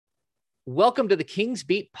Welcome to the King's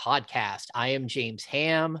Beat podcast. I am James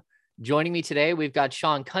Ham. Joining me today, we've got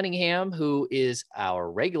Sean Cunningham, who is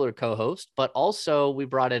our regular co-host, but also we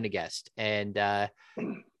brought in a guest, and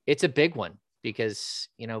it's a big one because,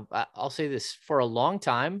 I'll say this, for a long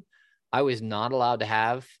time, I was not allowed to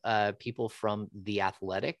have people from The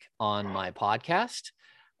Athletic on my podcast.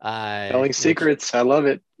 Telling secrets. I love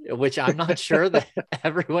it. Which I'm not sure that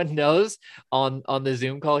everyone knows on the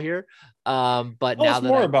Zoom call here. But Tell now us that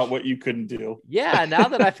more about what you couldn't do. Yeah, now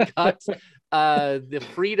that I've got the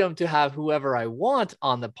freedom to have whoever I want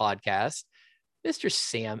on the podcast, Mr.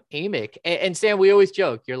 Sam Amick. And Sam, we always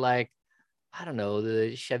joke, you're like, I don't know,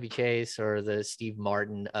 the Chevy Chase or the Steve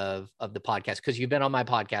Martin of the podcast, because you've been on my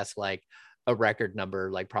podcast like a record number,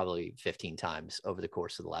 like probably 15 times over the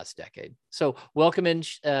course of the last decade. So welcome in,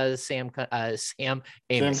 Sam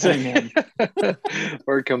Amick.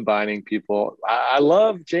 We're combining people. I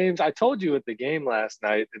love James. I told you at the game last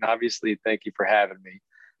night, and obviously thank you for having me.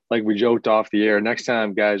 Like we joked off the air. Next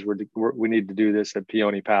time, guys, we need to do this at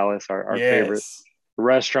Peony Palace, our favorite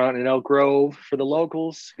restaurant in Elk Grove. For the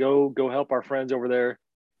locals, go help our friends over there.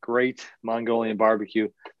 Great Mongolian barbecue.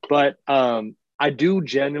 But I do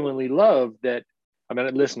genuinely love that. I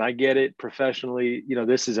mean, listen, I get it professionally.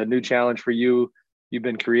 This is a new challenge for you. You've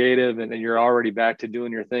been creative and you're already back to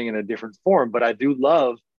doing your thing in a different form. But I do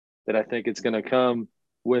love that. I think it's going to come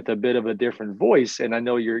with a bit of a different voice. And I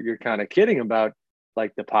know you're kind of kidding about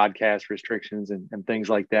like the podcast restrictions and things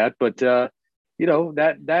like that. But, that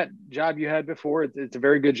job you had before, it's a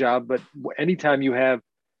very good job. But anytime you have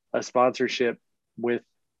a sponsorship with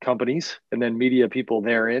companies and then media people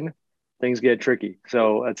therein, things get tricky.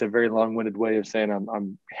 So that's a very long-winded way of saying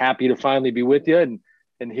I'm happy to finally be with you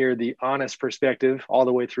and hear the honest perspective all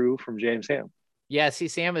the way through from James Ham. Yeah, see,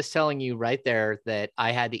 Sam is telling you right there that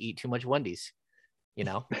I had to eat too much Wendy's, which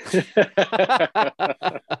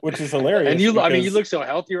is hilarious. And you look so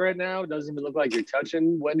healthy right now. It doesn't even look like you're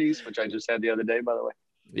touching Wendy's, which I just had the other day, by the way.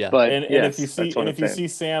 Yeah. But if you see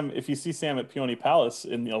Sam at Peony Palace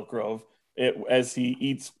in Elk Grove, as he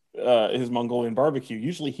eats his Mongolian barbecue,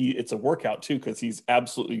 usually it's a workout too, because he's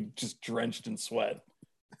absolutely just drenched in sweat.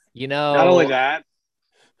 Not only that,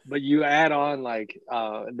 but you add on like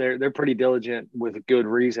they're pretty diligent with good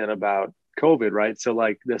reason about COVID, right? So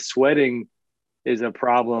like the sweating is a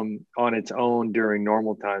problem on its own during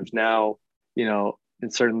normal times. Now, and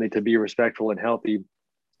certainly to be respectful and healthy,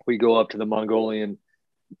 we go up to the Mongolian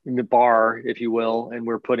bar, if you will, and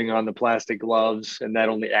we're putting on the plastic gloves, and that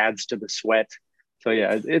only adds to the sweat. So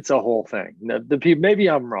yeah, it's a whole thing. The people, maybe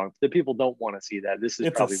I'm wrong. The people don't want to see that. This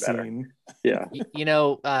is probably better. Yeah.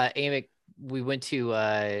 Amick, we went to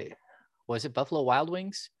was it Buffalo Wild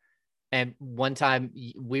Wings? And one time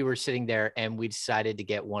we were sitting there and we decided to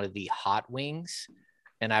get one of the hot wings.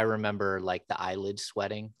 And I remember like the eyelids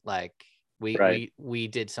sweating, like we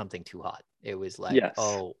did something too hot. It was like, yes.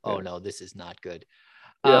 No, this is not good.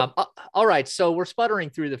 Yep. All right. So we're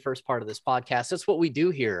sputtering through the first part of this podcast. That's what we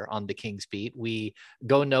do here on the King's Beat. We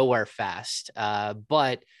go nowhere fast.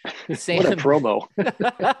 But Sam, what a promo.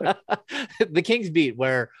 The King's Beat,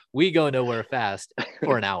 where we go nowhere fast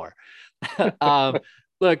for an hour.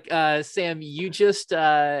 Look, Sam, you just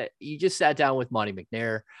sat down with Monty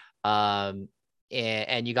McNair,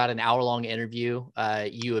 and you got an hour-long interview.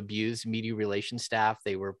 You abused media relations staff.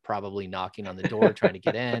 They were probably knocking on the door trying to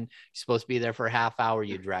get in. You're supposed to be there for a half hour.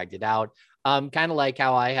 You dragged it out. Kind of like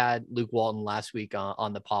how I had Luke Walton last week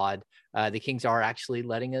on the pod. The Kings are actually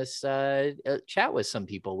letting us chat with some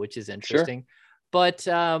people, which is interesting. Sure. But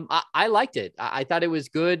I liked it. I thought it was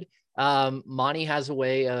good. Monty has a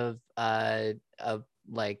way of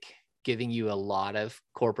like giving you a lot of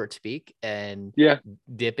corporate speak and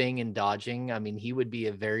dipping and dodging. I mean, he would be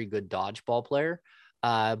a very good dodgeball player.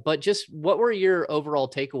 But just what were your overall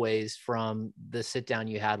takeaways from the sit down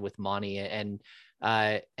you had with Monty, and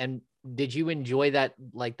did you enjoy that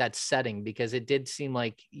setting? Because it did seem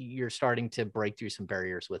like you're starting to break through some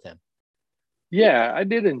barriers with him. Yeah, I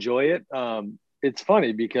did enjoy it. It's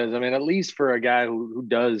funny because, I mean, at least for a guy who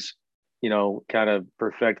does, kind of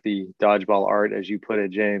perfect the dodgeball art, as you put it,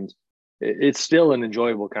 James, it's still an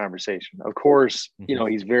enjoyable conversation. Of course,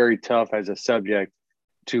 he's very tough as a subject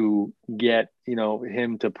to get,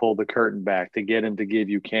 him to pull the curtain back, to get him to give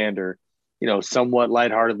you candor, somewhat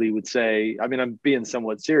lightheartedly would say. I mean, I'm being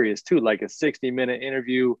somewhat serious too, like a 60-minute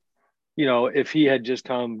interview. If he had just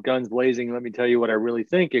come guns blazing, let me tell you what I really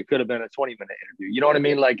think, it could have been a 20-minute interview. You know what I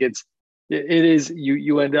mean? Like it is,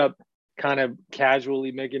 you end up kind of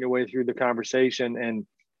casually making your way through the conversation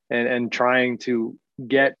and trying to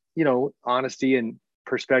get, honesty and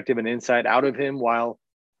perspective and insight out of him while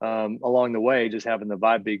along the way, just having the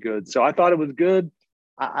vibe be good. So I thought it was good.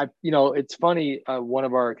 It's funny. One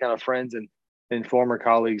of our kind of friends and former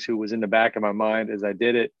colleagues who was in the back of my mind as I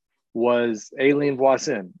did it was Aileen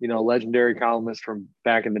Voisin, legendary columnist from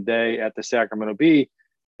back in the day at the Sacramento Bee.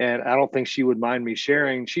 And I don't think she would mind me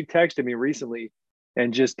sharing. She texted me recently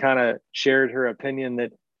and just kind of shared her opinion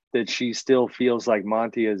that she still feels like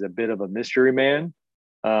Monty is a bit of a mystery man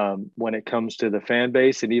when it comes to the fan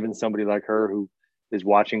base, and even somebody like her who is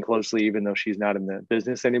watching closely, even though she's not in the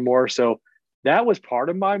business anymore. So that was part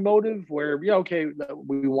of my motive where, okay,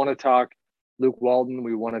 we want to talk Luke Walton,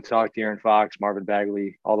 we want to talk De'Aaron Fox, Marvin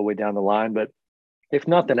Bagley, all the way down the line. But if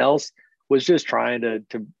nothing else, was just trying to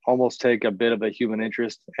almost take a bit of a human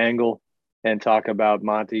interest angle and talk about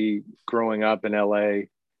Monty growing up in LA,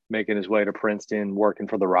 making his way to Princeton, working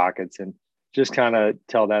for the Rockets, and just kind of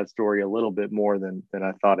tell that story a little bit more than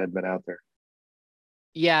I thought had been out there.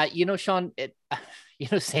 Yeah, Sean,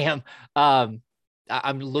 Sam, I'm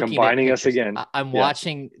looking combining at us again. I'm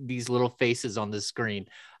watching these little faces on the screen.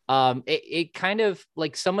 It kind of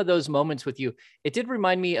like some of those moments with you. It did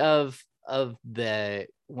remind me of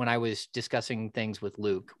when I was discussing things with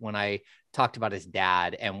Luke, when I talked about his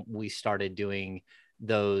dad and we started doing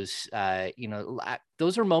those,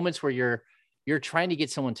 those are moments where you're trying to get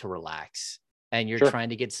someone to relax and you're trying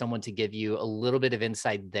to get someone to give you a little bit of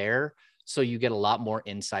insight there. So you get a lot more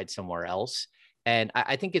insight somewhere else. And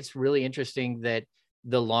I think it's really interesting that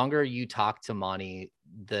the longer you talk to Monty,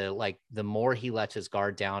 the more he lets his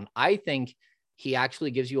guard down. I think he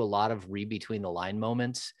actually gives you a lot of read between the line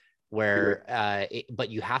moments where, but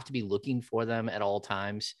you have to be looking for them at all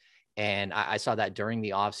times. And I saw that during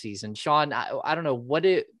the off season. Sean, I don't know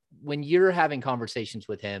when you're having conversations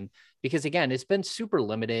with him, because again, it's been super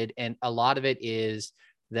limited. And a lot of it is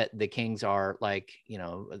that the Kings are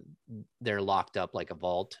they're locked up like a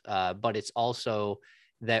vault. But it's also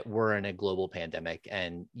that we're in a global pandemic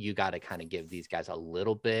and you got to kind of give these guys a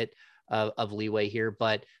little bit of leeway here.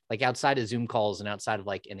 But like outside of Zoom calls and outside of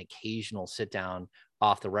like an occasional sit down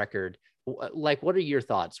off the record, like, what are your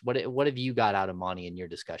thoughts? What have you got out of Monty in your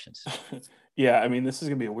discussions? Yeah, I mean, this is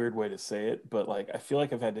gonna be a weird way to say it, but like, I feel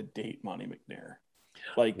like I've had to date Monty McNair.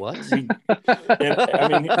 Like, what?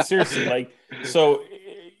 I mean, seriously, like, so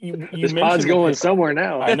you this pod's going somewhere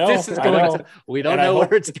now. I know. This is going. We don't know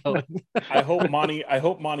where it's going. I hope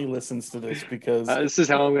Monty listens to this because this is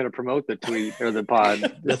how I'm going to promote the tweet or the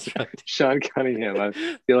pod. That's right. Sean Cunningham. I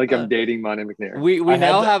feel like I'm dating Monty McNair. We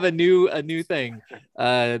now have a new thing,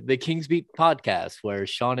 the Kings Beat podcast, where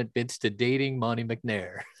Sean admits to dating Monty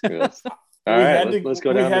McNair. Yes. All right, let's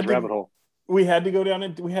go down this rabbit hole. We had to go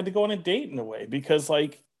on a date in a way because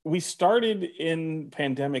like we started in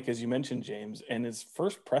pandemic, as you mentioned, James, and his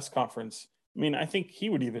first press conference, I mean, I think he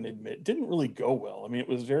would even admit, didn't really go well. I mean, it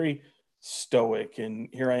was very stoic and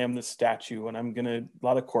here I am, the statue, and I'm going to a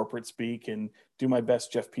lot of corporate speak and do my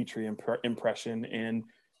best Jeff Petrie impression. And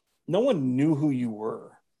no one knew who you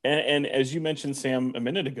were. And as you mentioned, Sam, a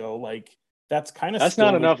minute ago, like that's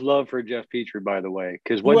not enough love for Jeff Petrie, by the way,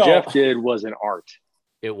 because what Jeff did was an art.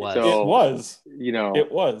 It was. So, it was.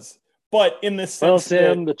 It was. But in the sense, well,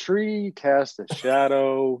 Sam, the tree casts a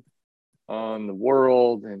shadow on the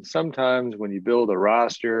world, and sometimes when you build a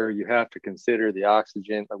roster, you have to consider the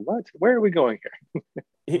oxygen. Like, what? Where are we going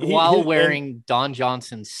here? While wearing Don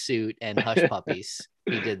Johnson's suit and Hush Puppies,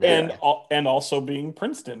 he did that, and also being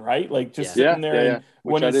Princeton, right? Like just sitting there. Yeah. And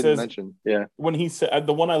when I didn't mention, when he said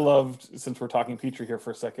the one I loved, since we're talking Petrie here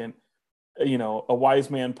for a second, a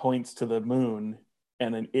wise man points to the moon,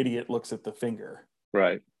 and an idiot looks at the finger.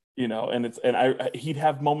 Right. He'd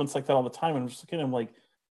have moments like that all the time. And I'm just looking at him like,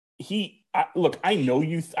 I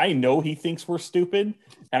know he thinks we're stupid,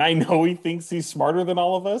 and I know he thinks he's smarter than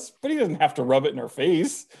all of us, but he doesn't have to rub it in our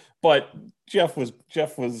face. But Jeff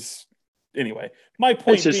was anyway. My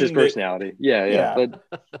point it's just being his personality. Yeah. But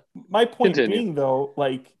my point being though,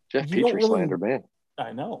 like Jeff Petrie slander, man.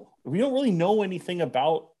 I know we don't really know anything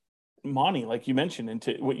about Monty, like you mentioned, and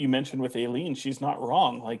to what you mentioned with Aileen, she's not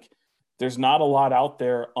wrong. Like there's not a lot out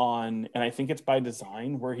there and I think it's by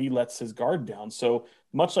design where he lets his guard down. So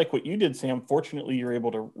much like what you did, Sam, fortunately you're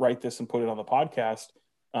able to write this and put it on the podcast.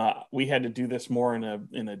 We had to do this more in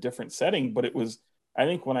a different setting, but it was, I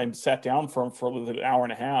think when I sat down for an hour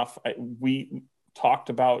and a half, we talked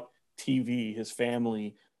about TV, his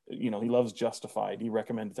family, he loves Justified. He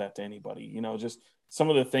recommends that to anybody, just some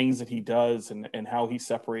of the things that he does and how he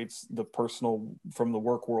separates the personal from the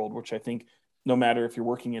work world, which I think no matter if you're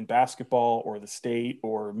working in basketball or the state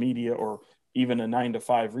or media or even a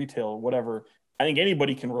 9-to-5 retail or whatever, I think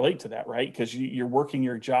anybody can relate to that, right? Because you're working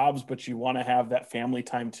your jobs, but you want to have that family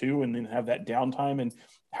time too, and then have that downtime and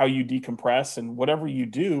how you decompress and whatever you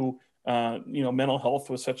do. Mental health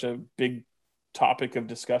was such a big topic of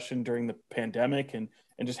discussion during the pandemic and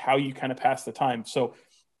just how you kind of pass the time.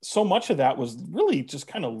 So much of that was really just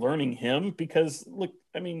kind of learning him, because look,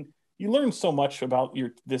 I mean, you learn so much about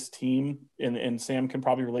this team, and Sam can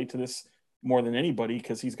probably relate to this more than anybody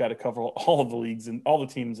because he's got to cover all of the leagues and all the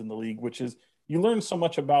teams in the league, which is you learn so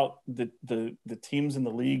much about the teams in the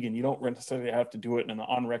league, and you don't necessarily have to do it in an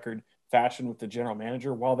on-record fashion with the general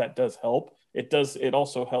manager. While that does help, it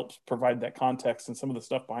also helps provide that context and some of the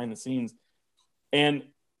stuff behind the scenes. And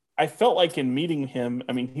I felt like in meeting him,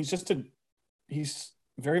 I mean, he's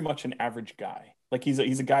very much an average guy. Like he's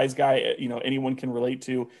a guy's guy, anyone can relate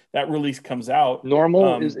to. That really comes out.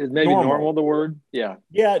 Normal is maybe normal the word. Yeah.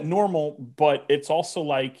 Yeah, normal, but it's also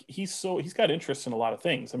like he's got interest in a lot of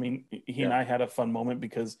things. I mean, he and I had a fun moment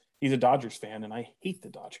because he's a Dodgers fan and I hate the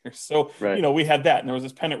Dodgers. So, right. We had that, and there was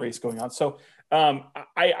this pennant race going on. So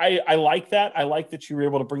I like that. I like that you were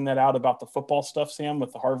able to bring that out about the football stuff, Sam,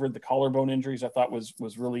 with the Harvard, the collarbone injuries. I thought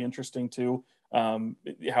was really interesting too.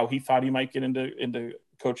 How he thought he might get into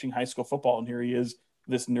coaching high school football, and here he is,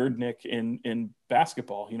 this nerdnik in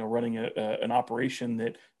basketball, running an operation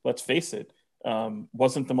that, let's face it,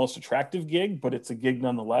 wasn't the most attractive gig, but it's a gig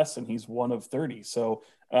nonetheless, and he's one of 30. So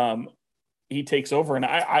he takes over, and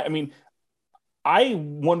I mean, I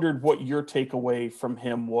wondered what your takeaway from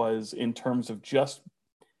him was in terms of just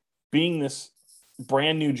being this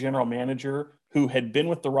brand new general manager who had been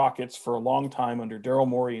with the Rockets for a long time under Daryl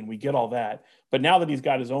Morey, and we get all that. But now that he's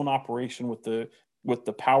got his own operation with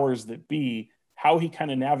the powers that be, how he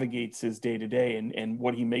kind of navigates his day-to-day and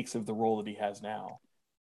what he makes of the role that he has now.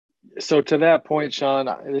 So to that point, Sean,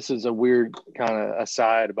 this is a weird kind of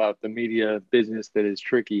aside about the media business that is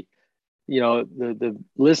tricky. The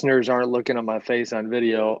listeners aren't looking at my face on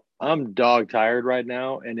video. I'm dog tired right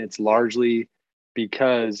now, and it's largely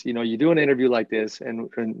because, you do an interview like this, and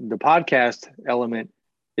the podcast element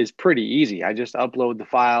is pretty easy. I just upload the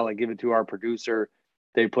file, I give it to our producer,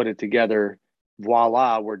 they put it together,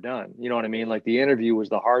 voila, we're done. You know what I mean? Like the interview was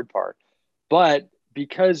the hard part. But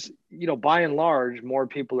because, by and large, more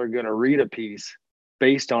people are going to read a piece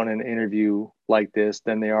based on an interview like this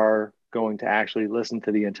than they are going to actually listen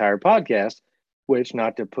to the entire podcast, which,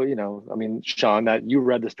 not to put, Sean, that you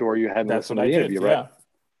read the story, you hadn't listened to the interview, right?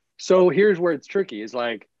 So here's where it's tricky is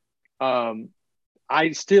like,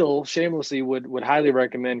 I still shamelessly would highly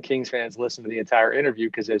recommend Kings fans listen to the entire interview,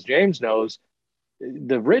 because as James knows,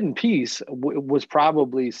 the written piece was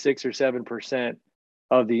probably 6 or 7%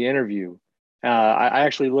 of the interview. I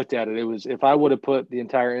actually looked at it. It was, if I would have put the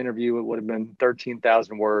entire interview, it would have been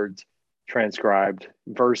 13,000 words transcribed,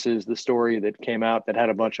 versus the story that came out that had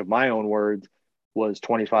a bunch of my own words was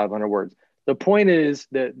 2,500 words. The point is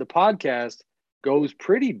that the podcast goes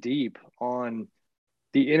pretty deep on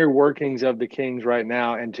the inner workings of the Kings right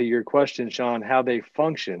now. And to your question, Sean, how they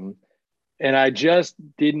function. And I just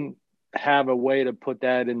didn't have a way to put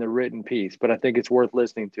that in the written piece, but I think it's worth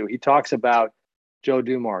listening to. He talks about Joe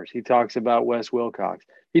Dumars. He talks about Wes Wilcox.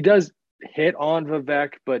 He does hit on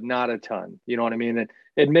Vivek, but not a ton. You know what I mean? And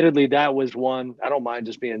admittedly, that was one. I don't mind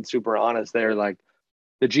just being super honest there. Like,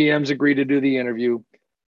 the GMs agreed to do the interview.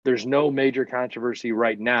 There's no major controversy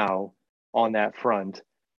right now on that front.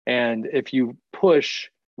 And if you push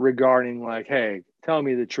regarding like, hey, tell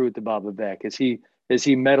me the truth about Vivek. Is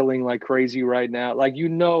he meddling like crazy right now? Like, you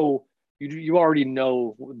already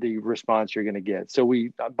know the response you're going to get. So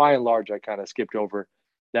by and large, I kind of skipped over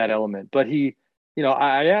that element. But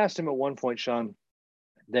I asked him at one point, Sean,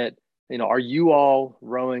 that, are you all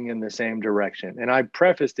rowing in the same direction? And I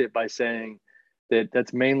prefaced it by saying that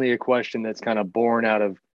that's mainly a question that's kind of born out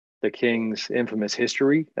of the Kings' infamous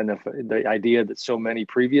history and the idea that so many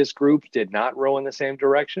previous groups did not row in the same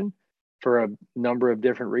direction for a number of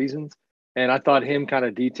different reasons. And I thought him kind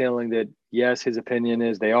of detailing that, yes, his opinion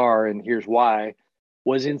is they are, and here's why,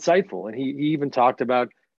 was insightful. And he even talked about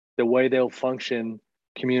the way they'll function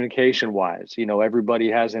communication-wise.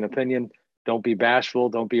 Everybody has an opinion. Don't be bashful.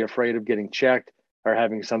 Don't be afraid of getting checked or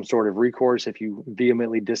having some sort of recourse if you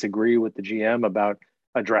vehemently disagree with the GM about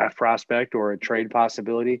a draft prospect or a trade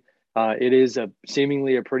possibility. It is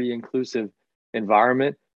seemingly a pretty inclusive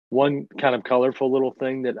environment. One kind of colorful little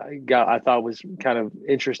thing that I thought was kind of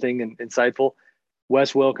interesting and insightful.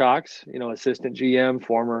 Wes Wilcox, assistant GM,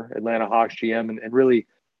 former Atlanta Hawks GM, and really,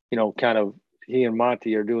 kind of he and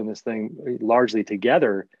Monty are doing this thing largely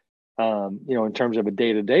together, in terms of a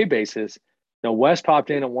day-to-day basis. Wes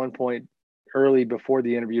popped in at one point early before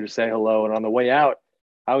the interview to say hello. And on the way out,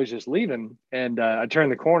 I was just leaving, and I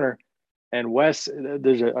turned the corner, and Wes,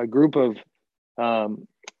 there's a group of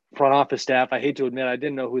front office staff. I hate to admit, I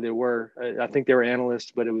didn't know who they were. I think they were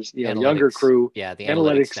analysts, but it was, younger crew. Yeah, the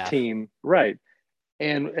analytics staff team. Right.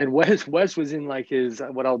 And Wes was in like his,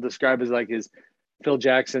 what I'll describe as like his Phil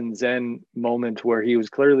Jackson Zen moment, where he was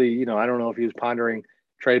clearly, I don't know if he was pondering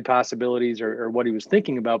trade possibilities or what he was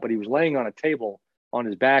thinking about, but he was laying on a table on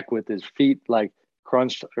his back with his feet like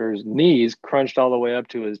crunched, or his knees crunched all the way up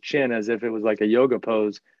to his chin, as if it was like a yoga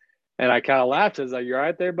pose. And I kind of laughed. I was like, "You're all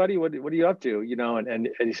right there, buddy? What are you up to?" And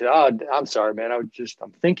he said, "Oh, I'm sorry, man. I'm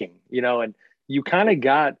thinking, And you kind of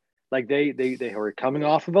got like they were coming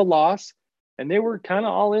off of a loss, and they were kind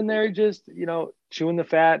of all in there, just chewing the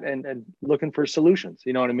fat and looking for solutions.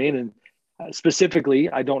 You know what I mean? And specifically,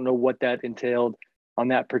 I don't know what that entailed on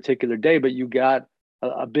that particular day, but you got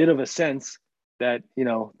a bit of a sense that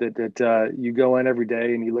you go in every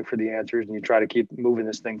day and you look for the answers and you try to keep moving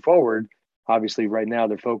this thing forward. Obviously, right now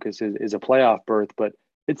their focus is a playoff berth, but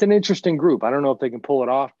it's an interesting group. I don't know if they can pull it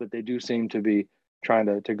off, but they do seem to be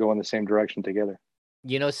trying to go in the same direction together.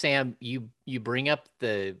 Sam, you bring up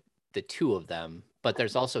the two of them, but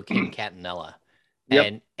there's also King Catanella.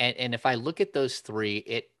 Yep. And if I look at those three,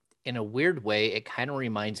 it in a weird way, it kind of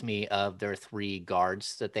reminds me of their three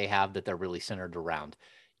guards that they have that they're really centered around.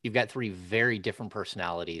 You've got three very different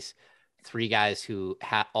personalities, three guys who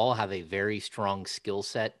all have a very strong skill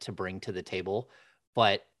set to bring to the table,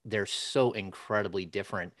 but they're so incredibly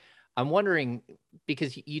different. I'm wondering,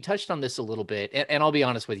 because you touched on this a little bit, and I'll be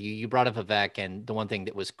honest with you, you brought up Vivek, and the one thing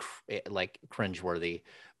that was like cringeworthy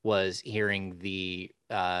was hearing the,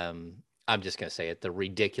 I'm just going to say it, the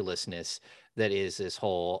ridiculousness that is this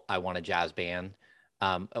whole "I want a jazz band."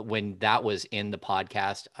 When that was in the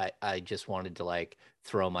podcast, I just wanted to like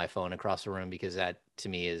throw my phone across the room, because that to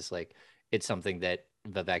me is like, it's something that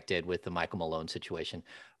Vivek did with the Michael Malone situation.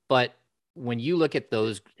 But when you look at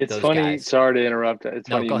those funny. guys, Sorry to interrupt. It's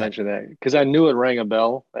no, funny you go ahead. mentioned that, because I knew it rang a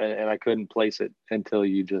bell and I couldn't place it until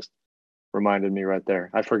you just reminded me right there.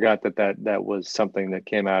 I forgot that was something that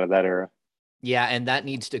came out of that era. Yeah, and that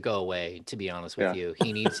needs to go away, to be honest with Yeah. you.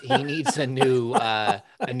 He needs a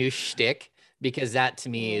new shtick, because that to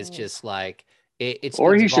me is just like it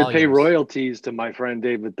Or speaks he should pay volumes. royalties to my friend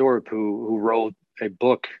David Thorpe, who wrote a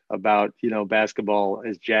book about basketball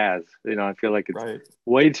as jazz. I feel like it's Right.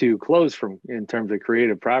 way too close from in terms of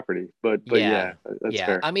creative property. But Yeah. yeah, that's Yeah.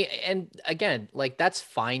 fair. I mean, and again, like that's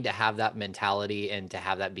fine to have that mentality and to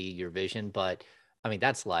have that be your vision, but I mean,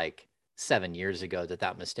 that's like 7 years ago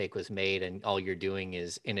that mistake was made, and all you're doing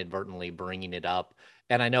is inadvertently bringing it up.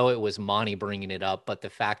 And I know it was Monty bringing it up, but the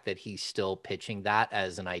fact that he's still pitching that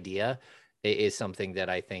as an idea is something that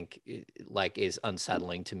I think like is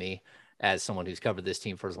unsettling to me, as someone who's covered this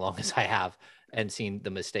team for as long as I have and seen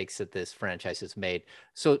the mistakes that this franchise has made.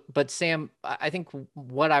 So, but Sam, I think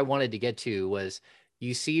what I wanted to get to was,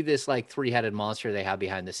 you see this like three-headed monster they have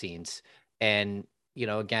behind the scenes. And,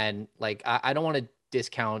 again, like I don't want to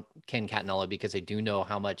discount Ken Catanella, because I do know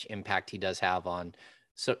how much impact he does have on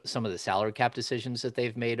some of the salary cap decisions that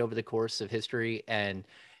they've made over the course of history, and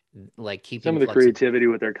like Some keeping of the flexible. creativity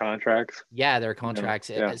with their contracts. Yeah, their contracts.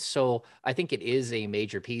 Yeah. So I think it is a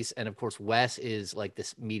major piece. And of course, Wes is like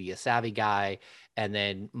this media savvy guy. And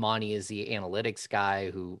then Monty is the analytics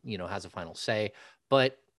guy who, has a final say.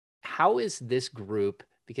 But how is this group,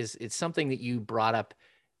 because it's something that you brought up,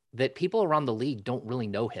 that people around the league don't really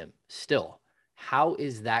know him still. How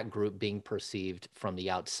is that group being perceived from the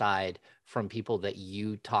outside, from people that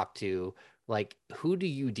you talk to? Like, who do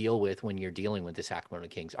you deal with when you're dealing with the Sacramento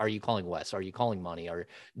Kings? Are you calling Wes? Are you calling Monty? Or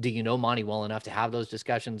do you know Monty well enough to have those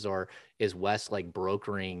discussions? Or is Wes like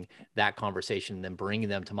brokering that conversation and then bringing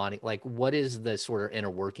them to Monty? Like, what is the sort of inner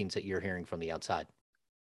workings that you're hearing from the outside?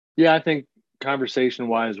 Yeah, I think conversation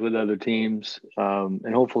wise with other teams,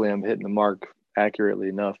 and hopefully I'm hitting the mark accurately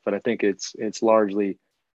enough, but I think it's largely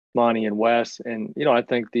Monty and Wes. And, I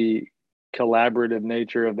think the collaborative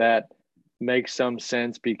nature of that makes some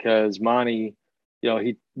sense, because Monty,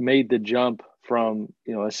 he made the jump from,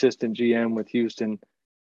 assistant GM with Houston,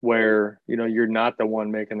 where, you're not the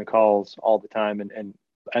one making the calls all the time. And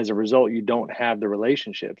as a result, you don't have the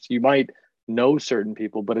relationships. You might know certain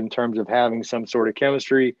people, but in terms of having some sort of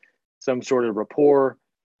chemistry, some sort of rapport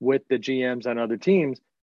with the GMs on other teams,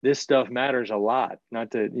 this stuff matters a lot. Not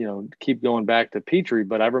to, keep going back to Petrie,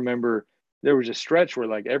 but I remember there was a stretch where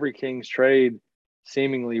like every Kings trade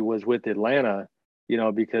seemingly was with Atlanta,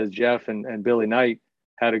 because Jeff and Billy Knight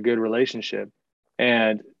had a good relationship.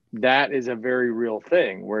 And that is a very real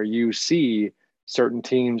thing where you see certain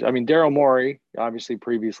teams. I mean, Daryl Morey, obviously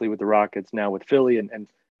previously with the Rockets, now with Philly, and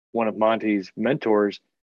one of Monty's mentors,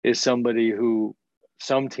 is somebody who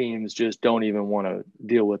some teams just don't even want to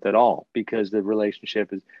deal with at all, because the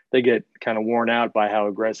relationship is, they get kind of worn out by how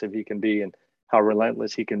aggressive he can be and how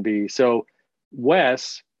relentless he can be. So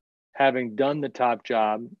Wes, having done the top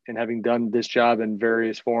job and having done this job in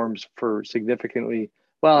various forms for significantly,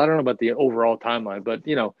 well, I don't know about the overall timeline, but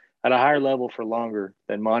at a higher level for longer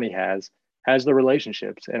than Monty has the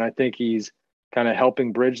relationships. And I think he's kind of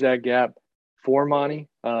helping bridge that gap for Monty.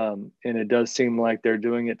 And it does seem like they're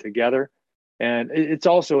doing it together. And it's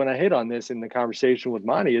also, and I hit on this in the conversation with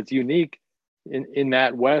Monty, it's unique in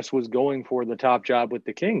that Wes was going for the top job with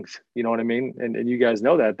the Kings. You know what I mean? And you guys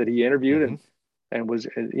know that he interviewed and was,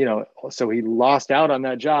 so he lost out on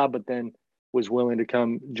that job, but then was willing to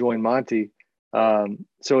come join Monty.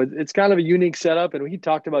 So it's kind of a unique setup. And he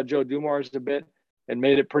talked about Joe Dumars a bit and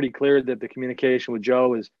made it pretty clear that the communication with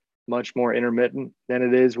Joe is much more intermittent than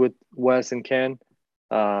it is with Wes and Ken.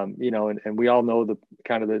 And we all know the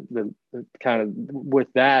kind of with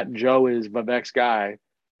that, Joe is Vivek's guy,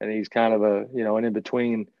 and he's kind of an in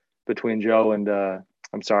between Joe and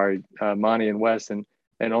Monty and Wes and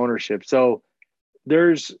ownership. So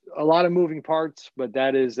there's a lot of moving parts, but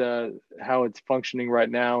that is how it's functioning right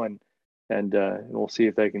now, and we'll see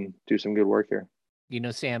if they can do some good work here.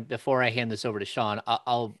 Sam, before I hand this over to Sean,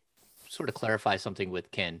 I'll sort of clarify something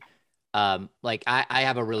with Ken. Like I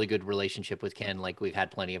have a really good relationship with Ken. Like we've had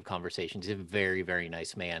plenty of conversations. He's a very, very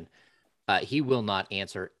nice man. He will not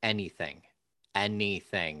answer anything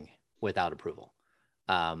without approval.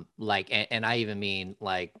 And I even mean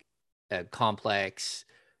like a complex,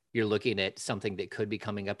 you're looking at something that could be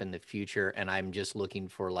coming up in the future. And I'm just looking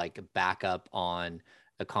for like a backup on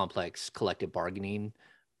a complex collective bargaining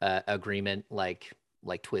agreement, like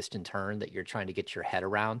twist and turn that you're trying to get your head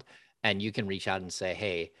around. And you can reach out and say,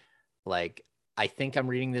 hey, like, I think I'm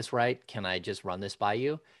reading this right. Can I just run this by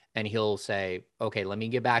you? And he'll say, okay, let me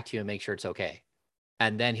get back to you and make sure it's okay.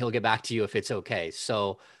 And then he'll get back to you if it's okay.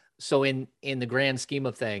 So in the grand scheme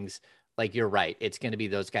of things, like you're right, it's going to be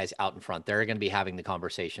those guys out in front. They're going to be having the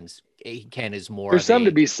conversations. Ken is more. There's something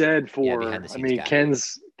to be said for. I mean, guy.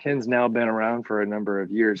 Ken's now been around for a number of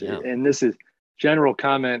years, yeah. And this is general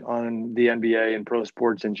comment on the NBA and pro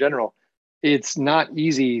sports in general. It's not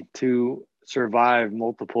easy to survive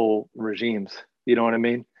multiple regimes. You know what I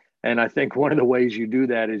mean? And I think one of the ways you do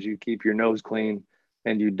that is you keep your nose clean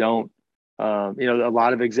and you don't. A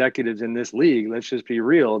lot of executives in this league, let's just be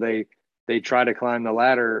real, they try to climb the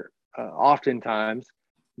ladder oftentimes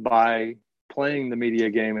by playing the media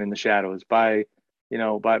game in the shadows, by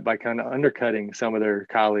kind of undercutting some of their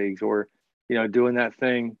colleagues, or doing that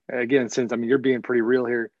thing again. Since you're being pretty real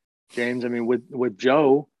here, James. With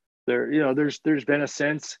Joe, there's been a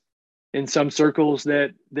sense in some circles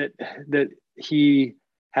that he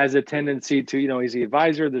has a tendency to, he's the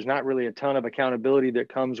advisor. There's not really a ton of accountability that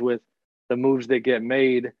comes with the moves that get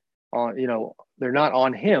made on, they're not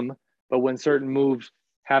on him, but when certain moves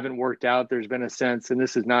haven't worked out, there's been a sense, and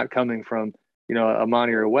this is not coming from, a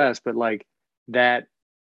Monty or a West, but like that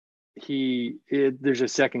there's a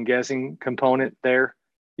second guessing component there,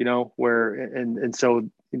 where, and so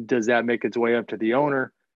does that make its way up to the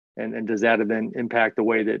owner? And does that then impact the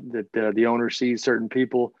way that the owner sees certain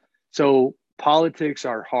people? So politics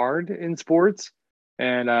are hard in sports.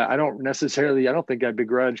 And I don't think I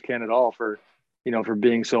begrudge Ken at all for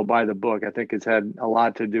being so by the book. I think it's had a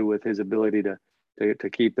lot to do with his ability to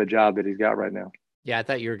keep the job that he's got right now. Yeah, I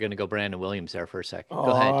thought you were going to go Brandon Williams there for a second.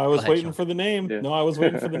 Go ahead. I was waiting Sean. for the name. Yeah. No, I was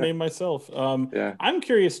waiting for the name myself. Yeah. I'm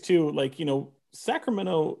curious too,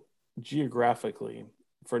 Sacramento geographically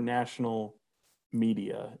for national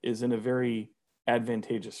media is in a very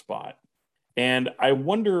advantageous spot. And I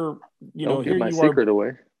wonder, Don't give my secret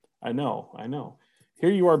away. I know. Here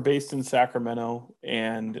you are based in Sacramento,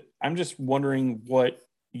 and I'm just wondering what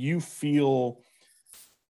you feel,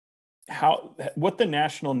 what the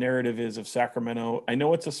national narrative is of Sacramento. I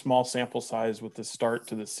know it's a small sample size with the start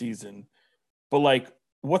to the season, but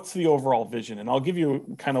what's the overall vision? And I'll give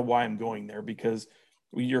you kind of why I'm going there, because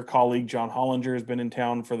your colleague John Hollinger has been in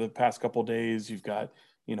town for the past couple of days. You've got,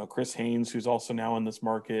 Chris Haynes, who's also now in this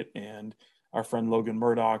market, and our friend Logan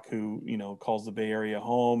Murdoch, who, calls the Bay Area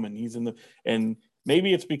home, and he's and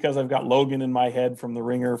maybe it's because I've got Logan in my head from the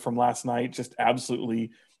Ringer from last night, just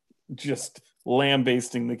absolutely just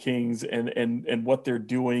lambasting the Kings and what they're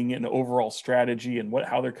doing and overall strategy and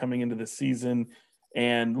how they're coming into the season,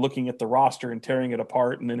 and looking at the roster and tearing it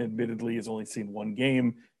apart. And then admittedly has only seen one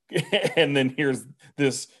game. And then here's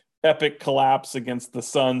this epic collapse against the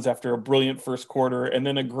Suns after a brilliant first quarter, and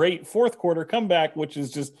then a great fourth quarter comeback, which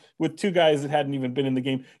is just with two guys that hadn't even been in the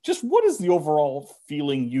game. Just what is the overall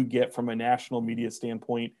feeling you get from a national media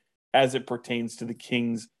standpoint as it pertains to the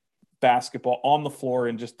Kings basketball on the floor,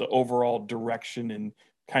 and just the overall direction and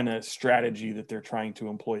kind of strategy that they're trying to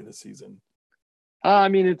employ this season?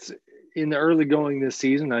 It's in the early going this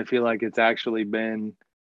season. I feel like it's actually been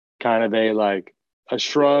kind of a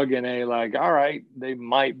shrug and all right, they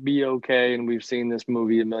might be okay. And we've seen this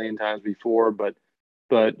movie a million times before, but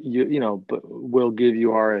but we'll give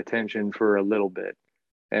you our attention for a little bit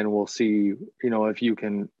and we'll see, if you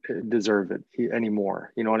can deserve it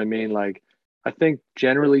anymore. You know what I mean? I think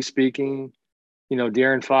generally speaking,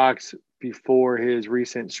 De'Aaron Fox before his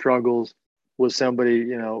recent struggles was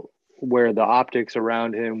somebody, where the optics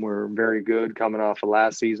around him were very good coming off of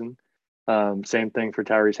last season. Same thing for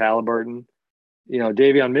Tyrese Halliburton.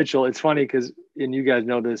 Davion Mitchell, it's funny because, and you guys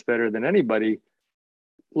know this better than anybody,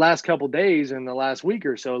 last couple days in the last week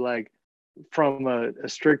or so, from a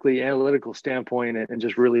strictly analytical standpoint and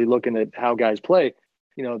just really looking at how guys play,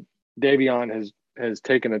 Davion has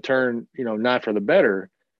taken a turn, not for the better.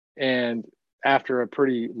 And after a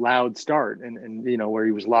pretty loud start and where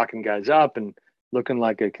he was locking guys up and looking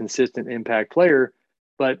like a consistent impact player.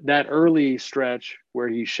 But that early stretch where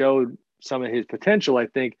he showed some of his potential, I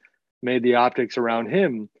think made the optics around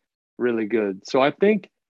him really good. So I think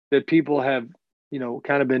that people have,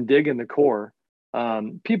 kind of been digging the core.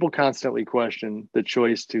 People constantly question the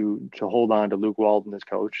choice to hold on to Luke Walton as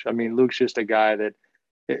coach. I mean, Luke's just a guy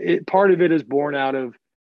that part of it is born out of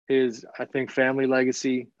his, I think, family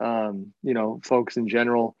legacy. Folks in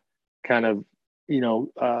general kind of,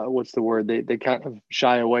 what's the word? They kind of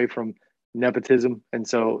shy away from nepotism. And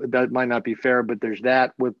so that might not be fair, but there's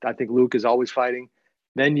that with, I think Luke is always fighting.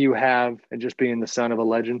 Then you have, and just being the son of a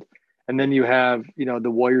legend. And then you have,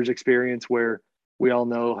 the Warriors experience where we all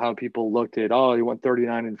know how people looked at, he went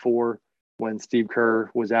 39-4 when Steve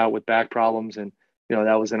Kerr was out with back problems. And,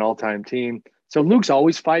 that was an all-time team. So Luke's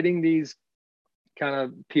always fighting these kind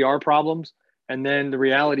of PR problems. And then the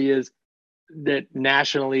reality is that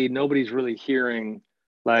nationally, nobody's really hearing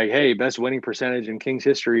hey, best winning percentage in Kings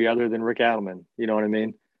history other than Rick Adelman. You know what I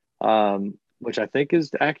mean? Which I think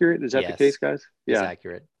is accurate. Is that the case, guys? Yeah, it's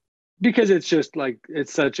accurate. Because it's just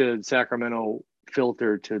it's such a Sacramento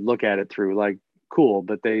filter to look at it through. Cool,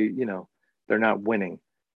 but they're not winning.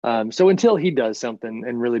 So until he does something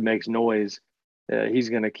and really makes noise, he's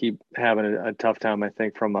going to keep having a tough time, I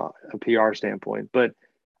think, from a PR standpoint. But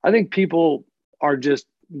I think people are just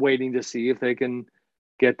waiting to see if they can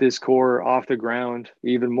get this core off the ground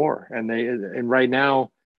even more. And right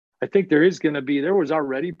now, I think there was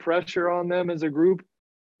already pressure on them as a group.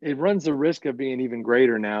 It runs the risk of being even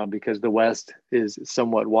greater now because the West is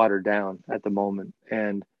somewhat watered down at the moment.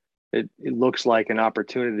 And it looks like an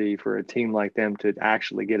opportunity for a team like them to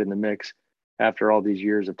actually get in the mix after all these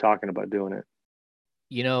years of talking about doing it.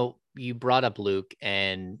 You brought up Luke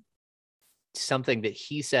and something that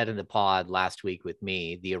he said in the pod last week with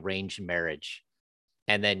me, the arranged marriage.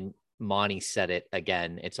 And then Monty said it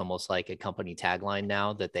again. It's almost like a company tagline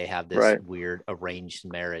now that they have this weird arranged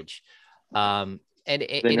marriage. And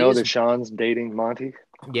they know that Sean's dating Monty.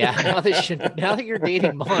 Yeah, now that you're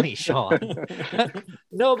dating Monty, Sean.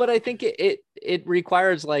 No, but I think it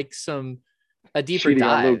requires a deeper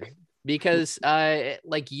dive because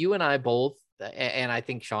you and I both, and I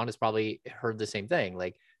think Sean has probably heard the same thing.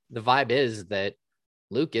 The vibe is that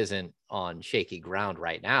Luke isn't on shaky ground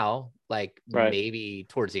right now. Maybe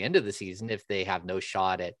towards the end of the season, if they have no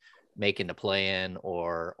shot at making the play-in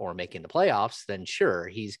or making the playoffs, then sure,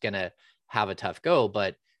 he's gonna have a tough go.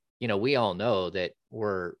 But we all know that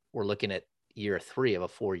we're looking at year 3 of a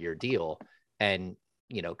 4-year deal, and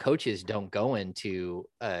coaches don't go into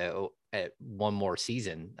one more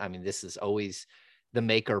season. I mean, this is always the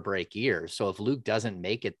make or break year. So if Luke doesn't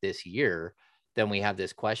make it this year, then we have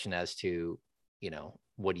this question as to,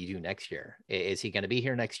 what do you do next year? Is he going to be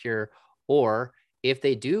here next year? Or if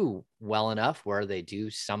they do well enough where they do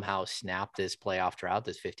somehow snap this playoff drought,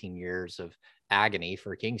 this 15 years of agony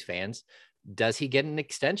for Kings fans, does he get an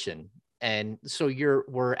extension? And so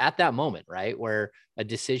we're at that moment, right, where a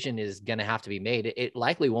decision is going to have to be made. It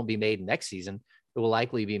likely won't be made next season. It will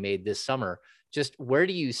likely be made this summer. Just where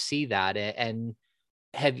do you see that? And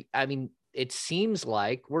it seems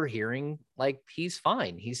like we're hearing he's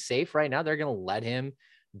fine. He's safe right now. They're going to let him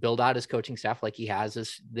build out his coaching staff like he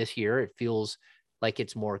has this year. It feels like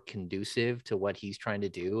it's more conducive to what he's trying to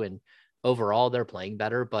do. And overall, they're playing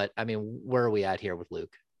better. But where are we at here with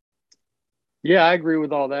Luke? Yeah, I agree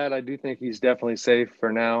with all that. I do think he's definitely safe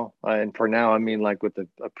for now. And for now, with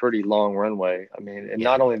a pretty long runway.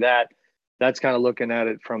 Not only that, that's kind of looking at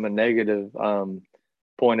it from a negative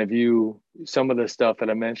point of view. Some of the stuff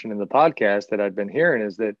that I mentioned in the podcast that I've been hearing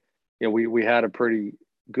is that, we had a pretty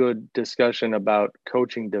good discussion about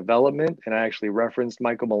coaching development. And I actually referenced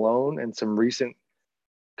Michael Malone and some recent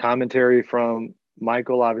commentary from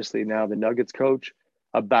Michael, obviously now the Nuggets coach,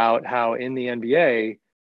 about how in the NBA,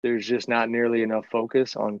 there's just not nearly enough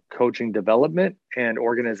focus on coaching development and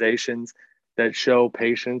organizations that show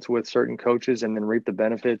patience with certain coaches and then reap the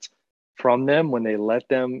benefits from them when they let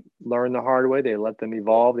them learn the hard way. They let them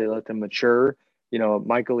evolve. They let them mature.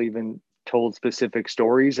 Michael even told specific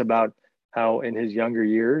stories about how in his younger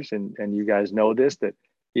years, and you guys know this, that,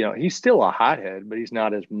 he's still a hothead, but he's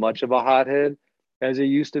not as much of a hothead as he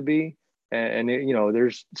used to be. And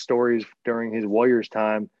there's stories during his Warriors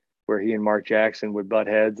time where he and Mark Jackson would butt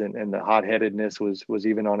heads, and the hot-headedness was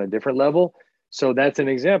even on a different level. So that's an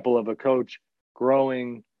example of a coach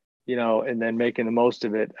growing, and then making the most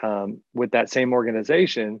of it with that same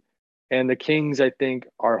organization. And the Kings, I think,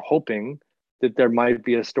 are hoping that there might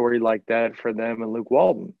be a story like that for them and Luke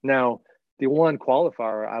Walton. Now, the one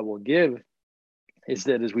qualifier I will give is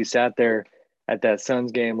that as we sat there at that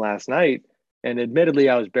Suns game last night, and admittedly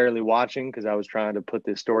I was barely watching because I was trying to put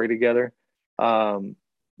this story together,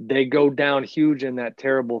 they go down huge in that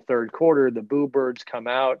terrible third quarter. The Boo Birds come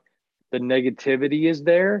out. The negativity is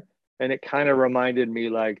there. And it kind of reminded me,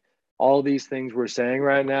 like, all these things we're saying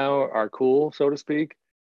right now are cool, so to speak.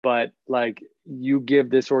 But, like, you give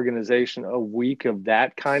this organization a week of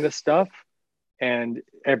that kind of stuff and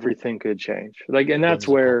everything could change. Like, and that's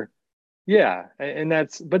where, yeah. And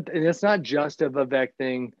it's not just a Vivek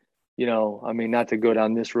thing, I mean, not to go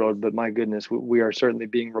down this road, but my goodness, we are certainly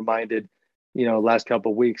being reminded, last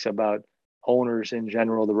couple of weeks about owners in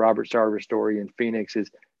general. The Robert Sarver story in Phoenix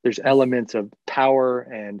there's elements of power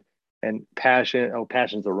and passion. Oh,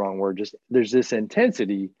 passion's the wrong word. Just there's this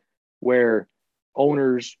intensity where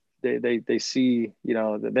owners, they see,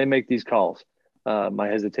 they make these calls. My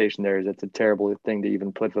hesitation there is it's a terrible thing to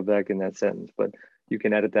even put Vivek in that sentence, but you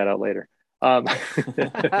can edit that out later. We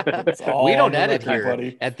don't edit here,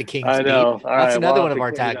 buddy. At the King's I know. Beat. That's another one of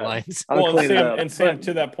our taglines. Well, Sam,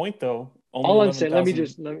 to that point though, all I'm saying,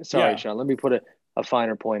 Sean, let me put a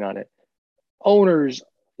finer point on it. Owners,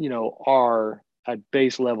 are at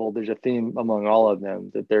base level, there's a theme among all of them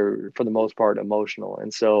that they're, for the most part, emotional.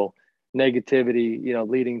 And so negativity,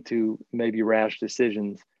 leading to maybe rash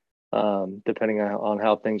decisions, depending on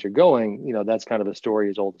how things are going, that's kind of a story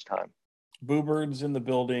as old as time. Boo Birds in the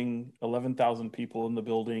building, 11,000 people in the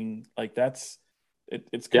building. Like it's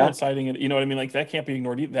coinciding. Yeah. You know what I mean? Like that can't be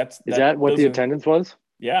ignored either. Is that what the attendance was?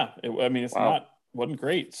 Yeah. Wasn't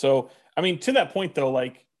great. So, I mean, to that point though,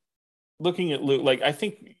 like looking at Luke, like I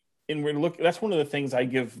think that's one of the things I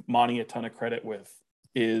give Monty a ton of credit with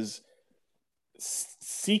is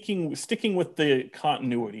sticking with the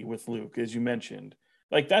continuity with Luke, as you mentioned.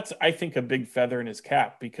 Like that's, I think, a big feather in his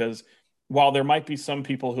cap, because while there might be some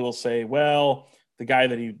people who will say, well, the guy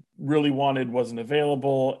that he really wanted wasn't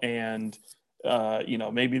available, and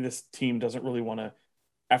maybe this team doesn't really want to,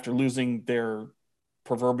 after losing their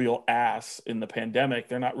proverbial ass in the pandemic,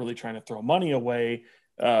 they're not really trying to throw money away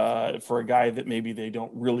for a guy that maybe they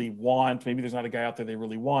don't really want. Maybe there's not a guy out there they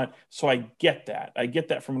really want. So I get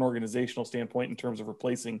that from an organizational standpoint in terms of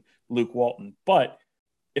replacing Luke Walton. But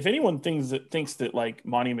if anyone thinks that like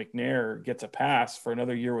Monty McNair gets a pass for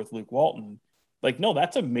another year with Luke Walton, like, no,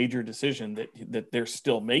 that's a major decision that they're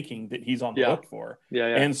still making, that he's on the hook for. Yeah.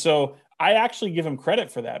 And so I actually give him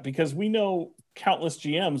credit for that, because we know countless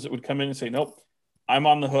GMs that would come in and say, nope, I'm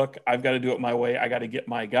on the hook. I've got to do it my way. I got to get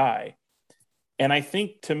my guy. And I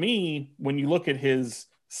think, to me, when you look at his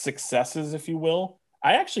successes, if you will,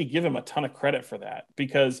 I actually give him a ton of credit for that,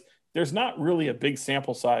 because there's not really a big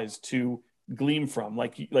sample size to glean from.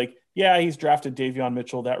 Like, yeah, he's drafted Davion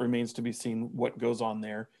Mitchell. That remains to be seen what goes on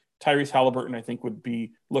there. Tyrese Halliburton, I think, would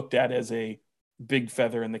be looked at as a big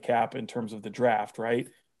feather in the cap in terms of the draft, right?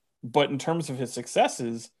 But in terms of his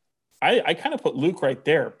successes, I kind of put Luke right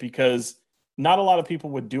there, because not a lot of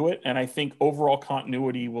people would do it. And I think overall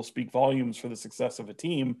continuity will speak volumes for the success of a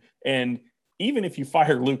team. And even if you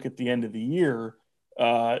fire Luke at the end of the year,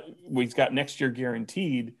 he's got next year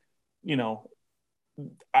guaranteed,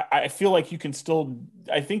 I feel like you can still,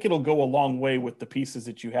 I think it'll go a long way with the pieces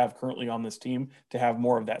that you have currently on this team to have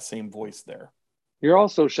more of that same voice there. You're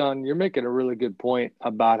also, Sean, you're making a really good point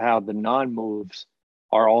about how the non-moves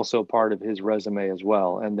are also part of his resume as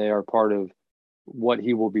well. And they are part of what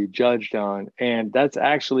he will be judged on. And that's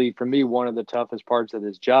actually, for me, one of the toughest parts of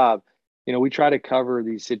his job. We try to cover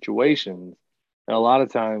these situations, and a lot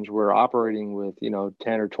of times we're operating with, 10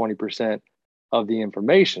 or 20% of the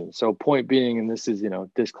information. So point being, and this is,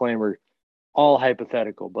 disclaimer, all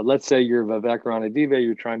hypothetical, but let's say you're Vivek Ranadive,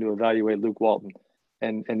 you're trying to evaluate Luke Walton,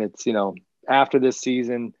 and it's, after this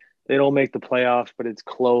season, they don't make the playoffs, but it's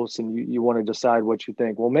close, and you want to decide what you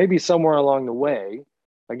think. Well, maybe somewhere along the way,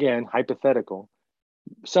 again, hypothetical,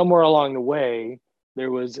 somewhere along the way, there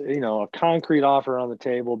was, a concrete offer on the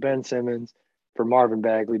table, Ben Simmons, for Marvin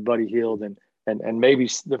Bagley, Buddy Hield, and maybe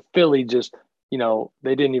the Philly just,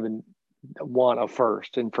 they didn't even want a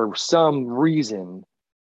first. And for some reason,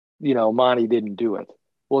 Monty didn't do it.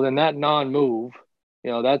 Well, then that non-move,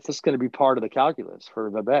 that's just going to be part of the calculus for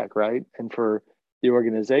Vivek, right? And for the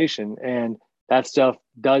organization. And that stuff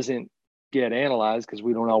doesn't get analyzed because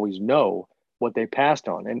we don't always know what they passed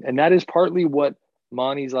on. And that is partly what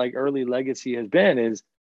Monty's like early legacy has been, is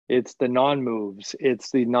it's the non-moves,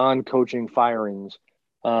 it's the non-coaching firings.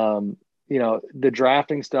 The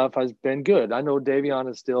drafting stuff has been good. I know Davion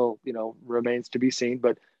is still, remains to be seen,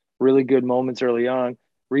 but really good moments early on.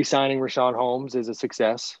 Re-signing Rashawn Holmes is a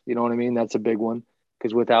success. You know what I mean? That's a big one,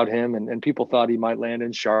 because without him, and people thought he might land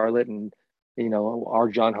in Charlotte, and our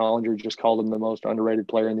John Hollinger just called him the most underrated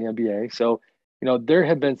player in the NBA. So, there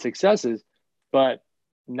have been successes, but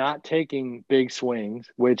not taking big swings,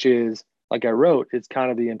 which is, like I wrote, it's kind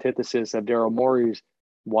of the antithesis of Daryl Morey's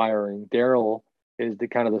wiring. Daryl is the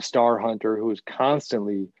kind of the star hunter who is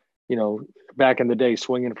constantly, back in the day,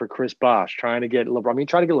 swinging for Chris Bosh, trying to get LeBron. I mean,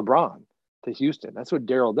 trying to get LeBron to Houston. That's what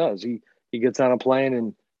Daryl does. He gets on a plane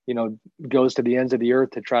and, goes to the ends of the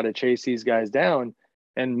earth to try to chase these guys down.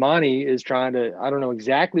 And Monty is trying to, I don't know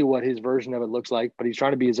exactly what his version of it looks like, but he's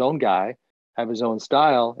trying to be his own guy, have his own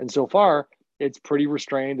style. And so far, it's pretty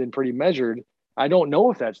restrained and pretty measured. I don't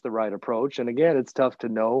know if that's the right approach. And again, it's tough to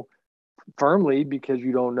know firmly because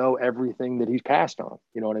you don't know everything that he's passed on.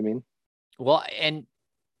 You know what I mean? Well, and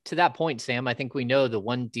to that point, Sam, I think we know the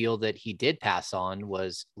one deal that he did pass on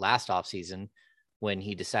was last offseason when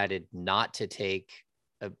he decided not to take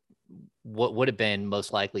what would have been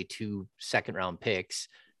most likely 2 second-round picks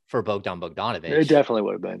for Bogdan Bogdanovic. It definitely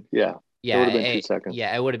would have been. Yeah. Yeah. It would have been 2 seconds.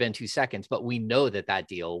 Yeah. It would have been 2 seconds, but we know that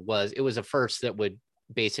deal was a first that would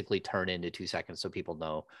basically turn into 2 seconds. So people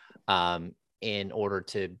know, in order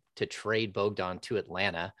to trade Bogdan to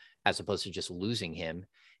Atlanta, as opposed to just losing him.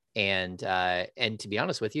 And to be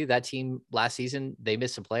honest with you, that team last season, they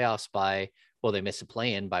missed the playoffs they missed the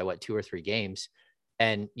play-in by 2 or 3 games.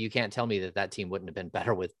 And you can't tell me that team wouldn't have been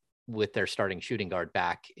better with their starting shooting guard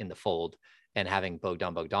back in the fold and having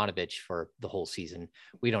Bogdan Bogdanovic for the whole season.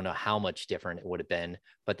 We don't know how much different it would have been,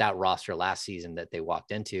 but that roster last season that they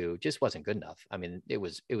walked into just wasn't good enough. I mean, it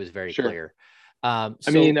was very clear. I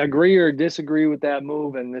mean, agree or disagree with that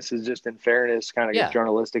move. And this is just in fairness, kind of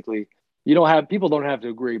journalistically, people don't have to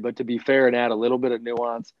agree, but to be fair and add a little bit of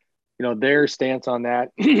nuance, their stance on that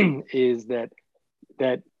is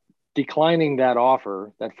that declining that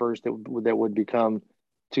offer, that first that would become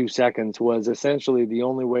 2 seconds, was essentially the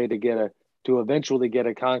only way to eventually get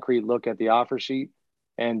a concrete look at the offer sheet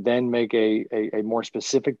and then make a more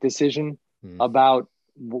specific decision about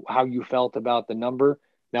how you felt about the number.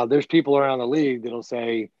 Now, there's people around the league that'll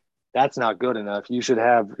say that's not good enough. You should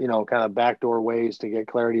have, kind of backdoor ways to get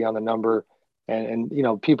clarity on the number, and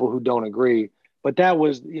people who don't agree. But that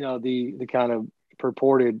was, the kind of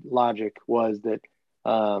purported logic was that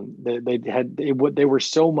they were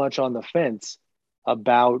so much on the fence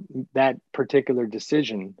about that particular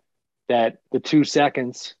decision that the 2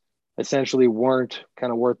 seconds essentially weren't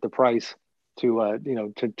kind of worth the price to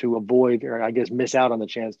avoid, or I guess miss out on the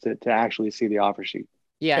chance to actually see the offer sheet.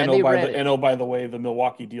 Yeah. And by the way, the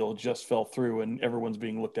Milwaukee deal just fell through and everyone's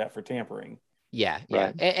being looked at for tampering. Yeah. Yeah.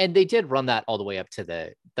 Right. And they did run that all the way up to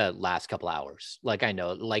the last couple hours. Like, I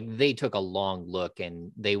know, like, they took a long look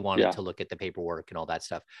and they wanted to look at the paperwork and all that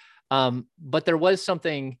stuff. But there was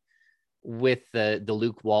something with the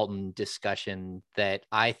Luke Walton discussion that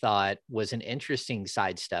I thought was an interesting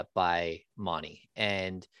sidestep by Monty,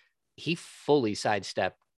 and he fully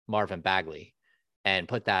sidestepped Marvin Bagley and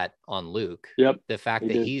put that on Luke. Yep. The fact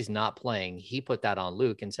that he's not playing, he put that on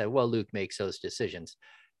Luke and said, well, Luke makes those decisions.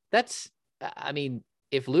 I mean,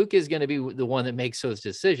 if Luke is going to be the one that makes those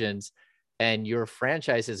decisions and your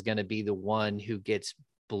franchise is going to be the one who gets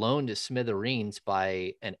blown to smithereens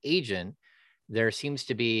by an agent, there seems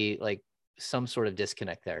to be like some sort of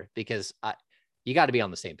disconnect there, because you got to be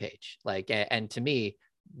on the same page. Like, and to me,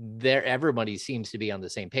 everybody seems to be on the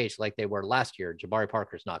same page like they were last year. Jabari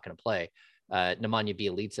Parker's not going to play. Nemanja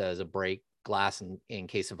Bjelica is a break glass in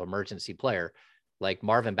case of emergency player. Like,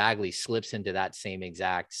 Marvin Bagley slips into that same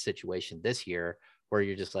exact situation this year, where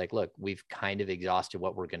you're just like, look, we've kind of exhausted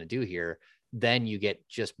what we're going to do here. Then you get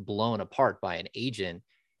just blown apart by an agent,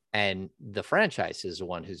 and the franchise is the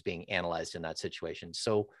one who's being analyzed in that situation.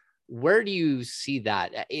 So where do you see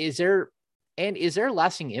that? Is there a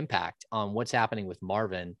lasting impact on what's happening with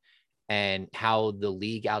Marvin and how the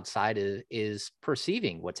league outside is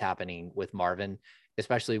perceiving what's happening with Marvin,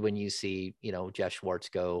 especially when you see, Jeff Schwartz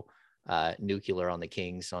go nuclear on the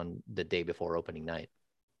Kings on the day before opening night?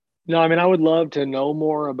 No, I mean, I would love to know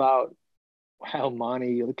more about how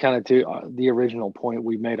Monty, kind of to the original point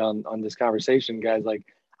we made on this conversation, guys, like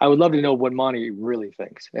I would love to know what Monty really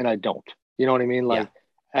thinks, and I don't. You know what I mean? Yeah. Like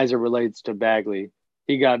as it relates to Bagley,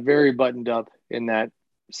 he got very buttoned up in that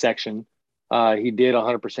section. He did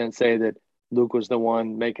 100% say that Luke was the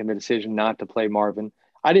one making the decision not to play Marvin.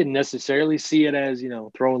 I didn't necessarily see it as,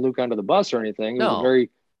 throwing Luke under the bus or anything. It was a No. very,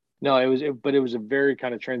 no, but it was a very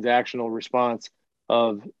kind of transactional response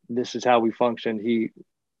of this is how we function. He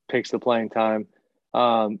picks the playing time.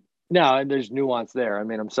 Now, and there's nuance there. I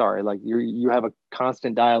mean, I'm sorry, like you have a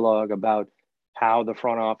constant dialogue about how the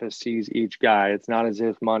front office sees each guy. It's not as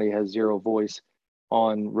if Monty has zero voice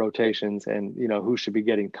on rotations and who should be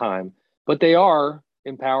getting time, but they are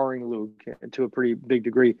empowering Luke to a pretty big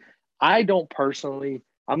degree. I don't personally,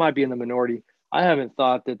 I might be in the minority. I haven't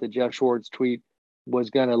thought that the Jeff Schwartz tweet was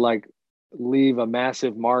going to like leave a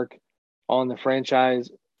massive mark on the franchise,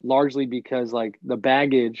 largely because like the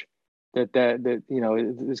baggage that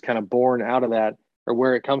is kind of born out of that, or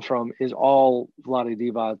where it comes from, is all Vlade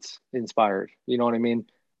Divac's inspired. You know what I mean?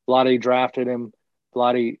 Vlade drafted him.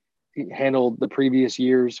 Vlade handled the previous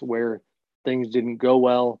years where things didn't go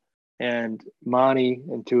well, and Monty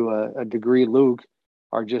and to a degree Luke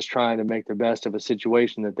are just trying to make the best of a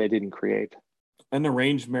situation that they didn't create. An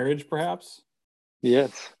arranged marriage, perhaps?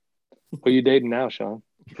 Yes. Who are you dating now, Sean?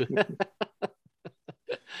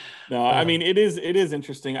 No, I mean, it is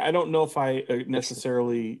interesting. I don't know if I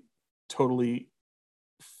necessarily totally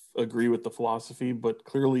agree with the philosophy, but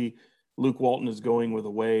clearly Luke Walton is going with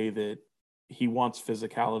a way that he wants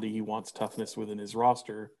physicality, he wants toughness within his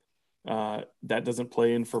roster. That doesn't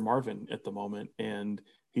play in for Marvin at the moment, and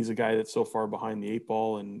he's a guy that's so far behind the eight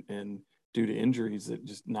ball and due to injuries that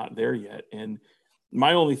just not there yet. And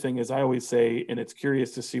my only thing is, I always say, and it's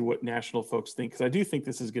curious to see what national folks think, because I do think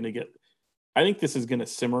this is going to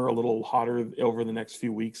simmer a little hotter over the next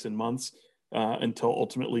few weeks and months until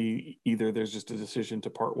ultimately either there's just a decision to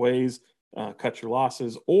part ways, cut your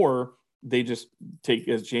losses, or they just take,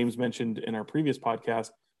 as James mentioned in our previous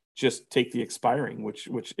podcast, just take the expiring, which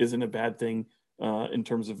isn't a bad thing in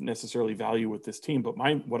terms of necessarily value with this team. But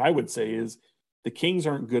what I would say is the Kings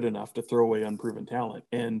aren't good enough to throw away unproven talent.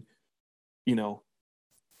 And,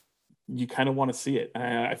 you kind of want to see it.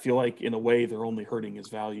 I feel like in a way they're only hurting his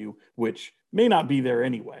value, which may not be there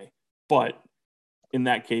anyway. But in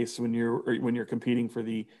that case, when you're competing for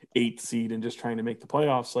the 8th seed and just trying to make the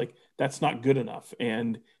playoffs, like that's not good enough.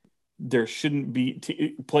 And there shouldn't be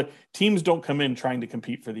teams don't come in trying to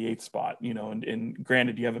compete for the 8th spot, and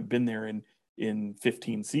granted, you haven't been there in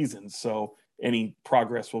 15 seasons. So any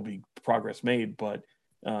progress will be progress made, but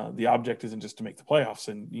the object isn't just to make the playoffs,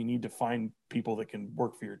 and you need to find people that can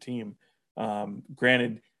work for your team.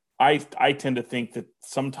 Granted, I tend to think that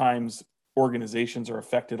sometimes organizations are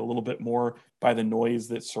affected a little bit more by the noise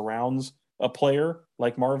that surrounds a player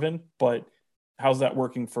like Marvin, but how's that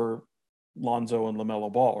working for Lonzo and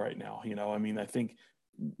LaMelo Ball right now? I mean, I think,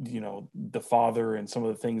 the father and some of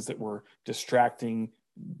the things that were distracting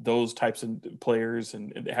those types of players,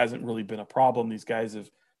 and it hasn't really been a problem. These guys have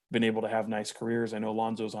been able to have nice careers. I know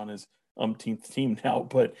Lonzo's on his umpteenth team now,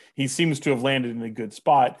 but he seems to have landed in a good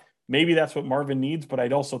spot. Maybe that's what Marvin needs, but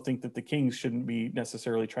I'd also think that the Kings shouldn't be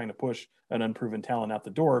necessarily trying to push an unproven talent out the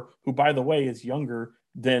door, who, by the way, is younger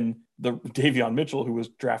than the Davion Mitchell, who was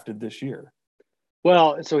drafted this year.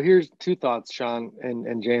 Well, so here's two thoughts, Sean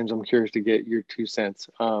and James. I'm curious to get your 2 cents.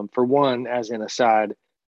 For one, as an aside,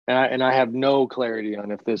 and I have no clarity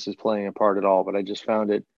on if this is playing a part at all, but I just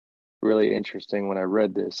found it really interesting when I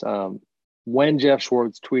read this. When Jeff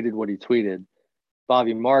Schwartz tweeted what he tweeted,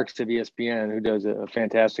 Bobby Marks of ESPN, who does a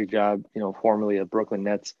fantastic job, formerly a Brooklyn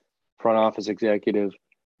Nets front office executive,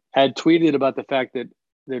 had tweeted about the fact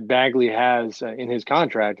that Bagley has in his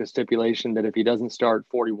contract a stipulation that if he doesn't start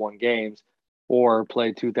 41 games or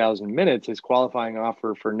play 2,000 minutes, his qualifying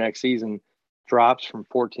offer for next season drops from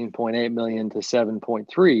 14.8 million to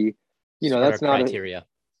 7.3. That's not criteria.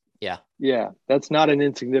 Yeah, that's not an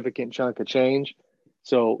insignificant chunk of change.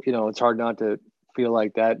 So, it's hard not to feel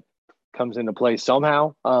like that comes into play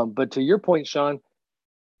somehow. But to your point, Sean,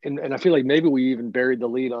 and I feel like maybe we even buried the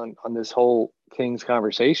lead on this whole Kings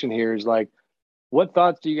conversation here, is like, what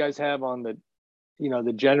thoughts do you guys have on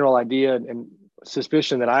the general idea and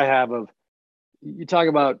suspicion that I have of, you talk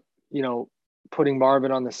about, putting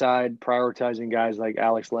Marvin on the side, prioritizing guys like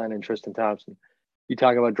Alex Len and Tristan Thompson. You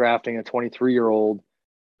talk about drafting a 23-year-old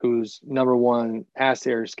whose number one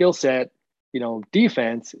asset or skill set,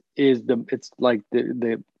 defense is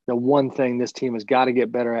the one thing this team has got to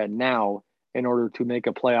get better at now in order to make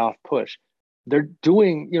a playoff push. They're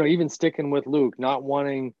doing, even sticking with Luke, not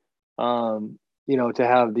wanting, to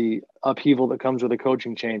have the upheaval that comes with a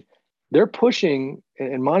coaching change. they're pushing,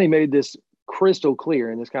 and Monty made this crystal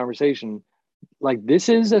clear in this conversation. Like, this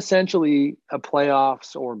is essentially a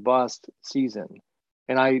playoffs or bust season.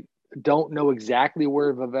 And I don't know exactly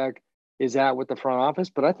where Vivek is at with the front office,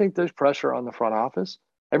 but I think there's pressure on the front office.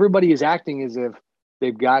 Everybody is acting as if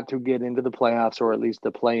they've got to get into the playoffs or at least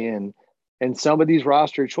the play in. And some of these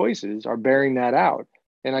roster choices are bearing that out.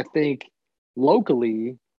 And I think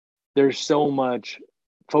locally, there's so much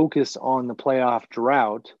focus on the playoff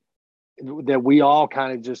drought that we all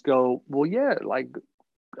kind of just go, well, yeah, like,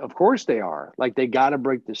 of course they are. Like, they got to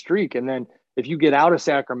break the streak. And then if you get out of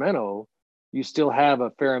Sacramento, you still have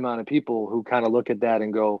a fair amount of people who kind of look at that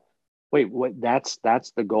and go, wait, what? That's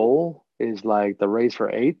the goal, is like the race for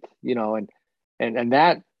eighth, and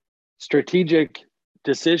that strategic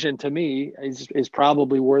decision to me is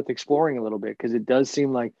probably worth exploring a little bit, because it does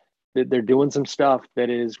seem like that they're doing some stuff that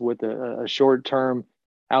is with a short term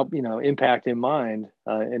impact in mind,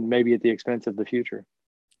 and maybe at the expense of the future.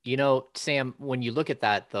 Sam, when you look at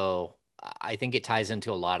that, though, I think it ties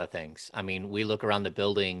into a lot of things. I mean, we look around the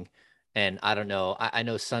building, and I don't know. I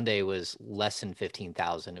know Sunday was less than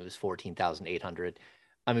 15,000. It was 14,800.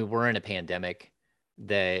 I mean, we're in a pandemic.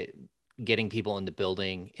 That getting people in the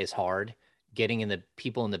building is hard. Getting in the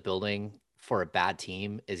people in the building for a bad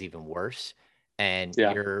team is even worse. And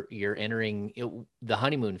Yeah. you're entering the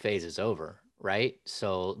honeymoon phase is over, right?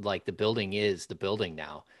 So like the building is the building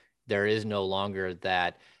now. There is no longer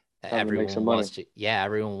that Time to make some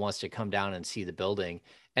everyone wants to come down and see the building.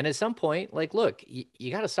 And at some point, like, look,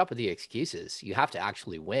 you got to stop with the excuses. You have to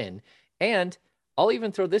actually win. And I'll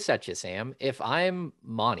even throw this at you, Sam. If I'm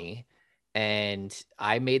Monty and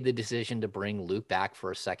I made the decision to bring Luke back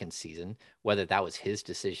for a second season, whether that was his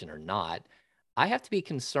decision or not, I have to be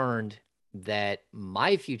concerned that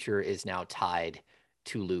my future is now tied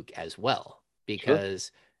to Luke as well.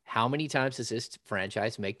 Because how many times does this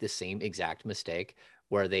franchise make the same exact mistake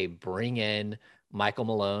where they bring in Michael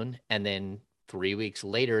Malone and then 3 weeks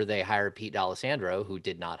later they hire Pete D'Alessandro, who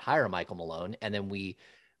did not hire Michael Malone, and then we,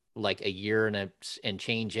 like, a year and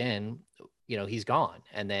change in, he's gone.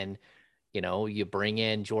 And then you bring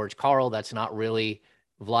in George Karl. That's not really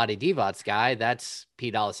Vlade Divac's guy. That's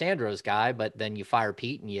Pete D'Alessandro's guy. But then you fire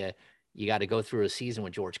Pete and you got to go through a season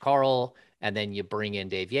with George Karl. And then you bring in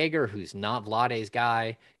Dave Yeager, who's not Vlade's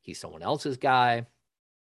guy. He's someone else's guy.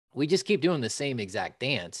 We just keep doing the same exact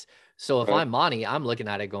dance. So if I'm Monty, I'm looking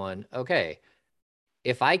at it going, okay,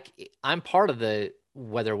 if I'm part of the,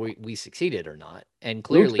 whether we succeeded or not. And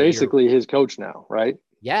clearly Luke's basically his coach now, right?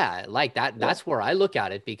 Yeah, like that. That's where I look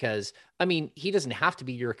at it, because I mean, he doesn't have to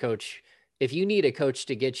be your coach. If you need a coach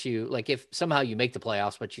to get you, like, if somehow you make the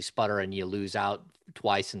playoffs, but you sputter and you lose out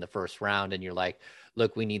twice in the first round and you're like,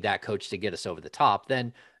 look, we need that coach to get us over the top,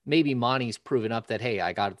 then maybe Monty's proven up that, hey,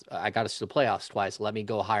 I got us to the playoffs twice. Let me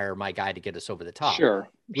go hire my guy to get us over the top.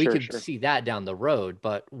 We could see that down the road,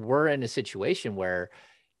 but we're in a situation where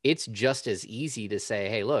it's just as easy to say,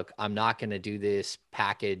 hey, look, I'm not going to do this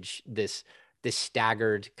package, this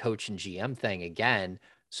staggered coach and GM thing again.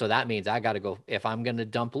 So that means I got to go. If I'm going to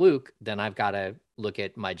dump Luke, then I've got to look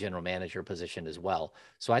at my general manager position as well.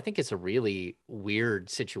 So I think it's a really weird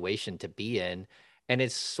situation to be in. And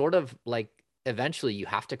it's sort of like, eventually you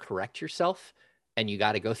have to correct yourself, and you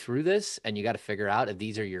got to go through this, and you got to figure out if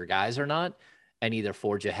these are your guys or not, and either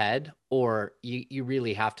forge ahead, or you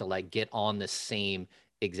really have to, like, get on the same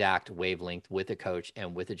exact wavelength with a coach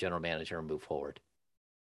and with a general manager and move forward.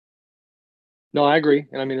 No, I agree.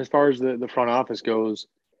 And I mean, as far as the front office goes,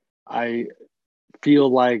 I feel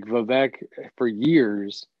like Vivek, for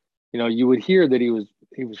years, you would hear that he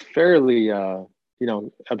was fairly,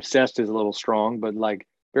 obsessed is a little strong, but like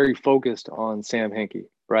very focused on Sam Hinkie,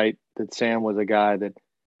 right? That Sam was a guy that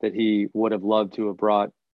he would have loved to have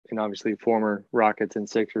brought, and obviously former Rockets and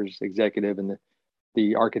Sixers executive and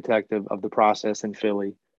the architect of the process in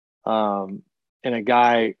Philly. And a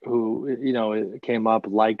guy who, came up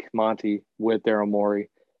like Monty with Daryl Morey.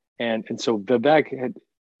 And so Vivek had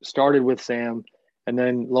started with Sam, and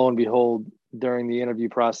then lo and behold, during the interview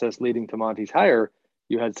process leading to Monty's hire,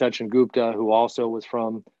 you had Sachin Gupta, who also was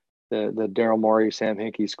from the Daryl Morey, Sam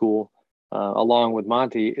Hinkie school, along with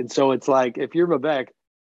Monty. And so it's like, if you're Vivek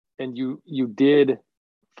and you did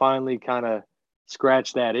finally kind of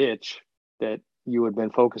scratch that itch that you had been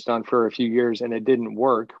focused on for a few years, and it didn't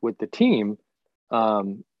work with the team,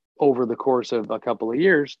 over the course of a couple of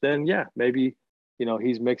years, then yeah, maybe,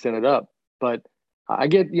 he's mixing it up. But I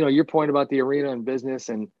get, your point about the arena and business,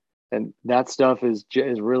 and that stuff is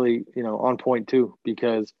really, on point too,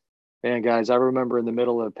 because, man, guys, I remember in the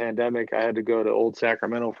middle of the pandemic, I had to go to Old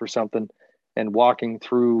Sacramento for something, and walking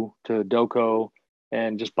through to Doco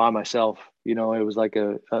and just by myself. You know, it was like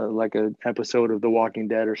a episode of The Walking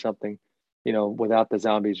Dead or something. You know, without the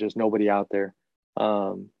zombies, just nobody out there.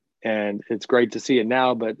 Um, and it's great to see it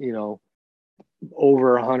now, but you know,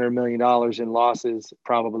 over $100 million in losses,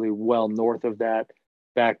 probably well north of that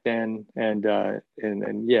back then. And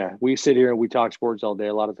yeah, we sit here and we talk sports all day.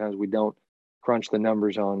 A lot of times we don't crunch the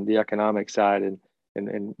numbers on the economic side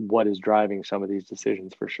and what is driving some of these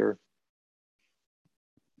decisions for sure.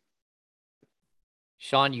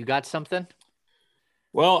 Sean, you got something?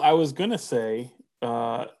 Well, I was going to say,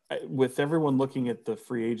 with everyone looking at the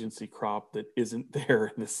free agency crop that isn't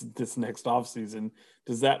there this next offseason,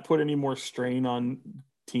 does that put any more strain on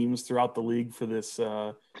teams throughout the league for this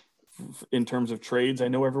in terms of trades? I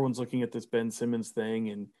know everyone's looking at this Ben Simmons thing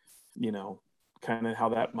and, you know, kind of how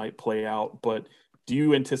that might play out, but do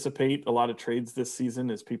you anticipate a lot of trades this season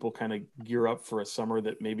as people kind of gear up for a summer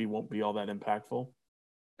that maybe won't be all that impactful?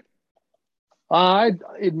 I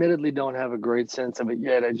admittedly don't have a great sense of it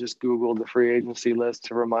yet. I just Googled the free agency list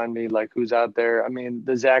to remind me like who's out there. I mean,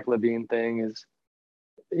 the Zach LaVine thing is,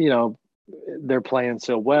 you know, they're playing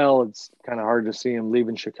so well. It's kind of hard to see him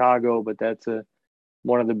leaving Chicago, but that's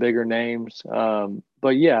one of the bigger names.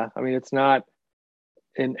 But yeah, I mean, it's not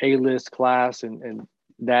an A-list class, and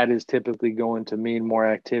that is typically going to mean more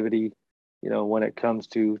activity, you know, when it comes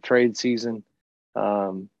to trade season.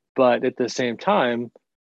 But at the same time,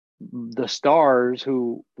 the stars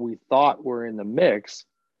who we thought were in the mix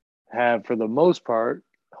have, for the most part,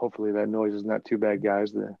 hopefully that noise is not too bad,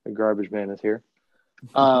 guys. The garbage man is here.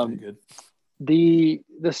 Good. The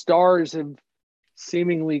stars have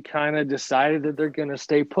seemingly kind of decided that they're going to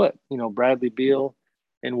stay put. You know, Bradley Beal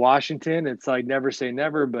in Washington. It's like never say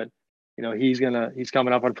never, but you know he's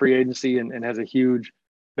coming up on free agency and has a huge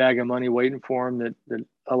bag of money waiting for him that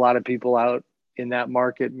a lot of people out in that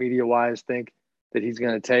market, media wise, think that he's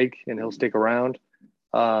going to take and he'll stick around.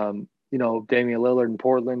 You know, Damian Lillard in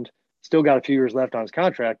Portland still got a few years left on his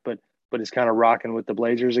contract, but is kind of rocking with the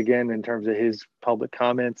Blazers again in terms of his public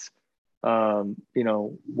comments. You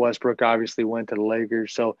know, Westbrook obviously went to the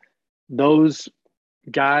Lakers. So those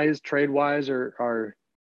guys trade wise are,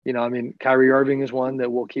 you know, I mean, Kyrie Irving is one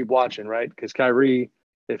that we'll keep watching, right? Because Kyrie,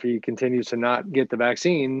 if he continues to not get the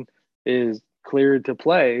vaccine, is cleared to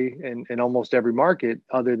play in almost every market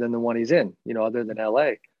other than the one he's in, you know, other than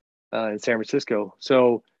LA and San Francisco.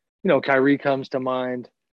 So, you know, Kyrie comes to mind,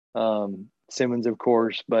 Simmons, of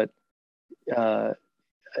course, but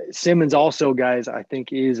Simmons also, guys, I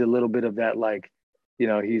think is a little bit of that, like, you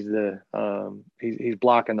know, he's he's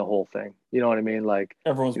blocking the whole thing. You know what I mean? Like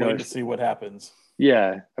everyone's waiting to see what happens.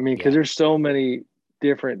 Yeah. I mean, because there's so many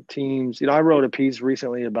different teams. You know, I wrote a piece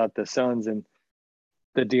recently about the Suns and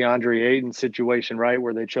the DeAndre Ayton situation, right,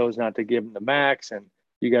 where they chose not to give him the max, and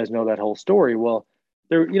you guys know that whole story. Well,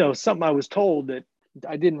 there, you know, something I was told that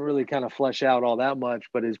I didn't really kind of flesh out all that much,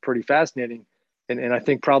 but is pretty fascinating, and I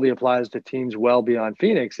think probably applies to teams well beyond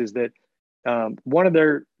Phoenix, is that one of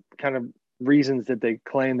their kind of reasons that they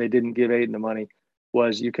claim they didn't give Ayton the money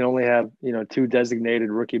was you can only have, you know, 2 designated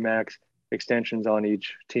rookie max extensions on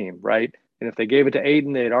each team, right? And if they gave it to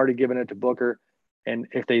Ayton, they had already given it to Booker, and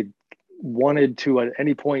if they wanted to at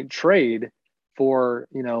any point trade for,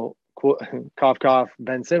 you know, cough cough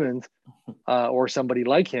Ben Simmons or somebody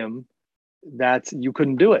like him, that's, you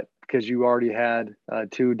couldn't do it because you already had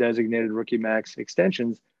 2 designated rookie max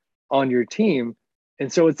extensions on your team.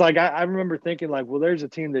 And so it's like I remember thinking like, well, there's a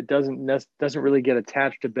team that doesn't really get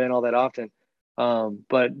attached to Ben all that often,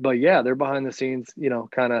 but yeah, they're behind the scenes, you know,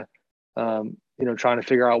 kind of you know, trying to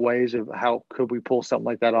figure out ways of how could we pull something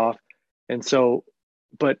like that off. And so,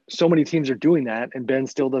 but so many teams are doing that, and Ben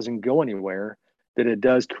still doesn't go anywhere, that it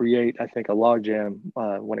does create, I think, a logjam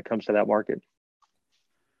when it comes to that market.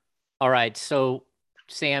 All right. So,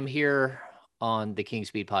 Sam, here on the King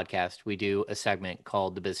Speed podcast, we do a segment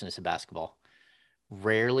called The Business of Basketball.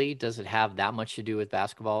 Rarely does it have that much to do with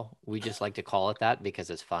basketball. We just like to call it that because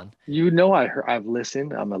it's fun. You know, I've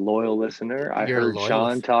listened. I'm a loyal listener. I heard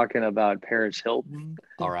Sean talking about Paris Hilton.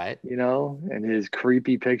 All right. You know, and his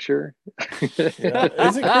creepy picture. Yeah.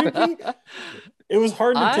 Is it creepy? It was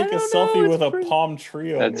hard to take a selfie with a palm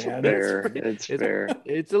trio. That's man. fair. It's fair.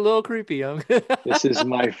 It's a little creepy. This is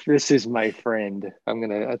my friend.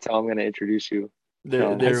 That's how I'm gonna introduce you.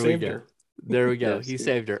 There we go. There we go. Yes, he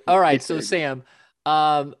saved her. All right. So Sam,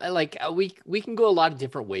 we can go a lot of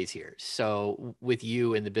different ways here. So with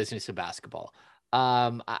you in the business of basketball,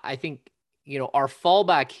 I think, you know, our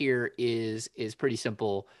fallback here is pretty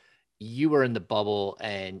simple. You were in the bubble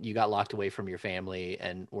and you got locked away from your family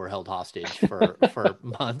and were held hostage for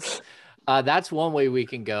months. That's one way we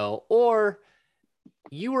can go. Or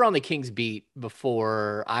you were on the Kings beat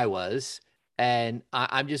before I was, And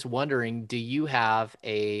I'm just wondering, do you have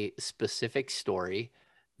a specific story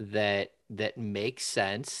that makes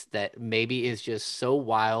sense, that maybe is just so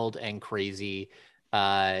wild and crazy,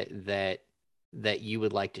 that you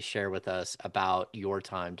would like to share with us about your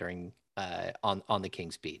time during on the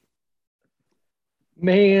King's beat?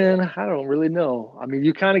 Man, I don't really know. I mean,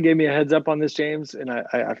 you kind of gave me a heads up on this, James, and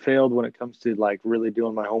I failed when it comes to like really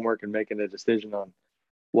doing my homework and making a decision on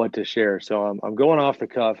what to share. So I'm going off the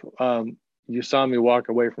cuff. You saw me walk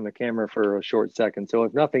away from the camera for a short second. So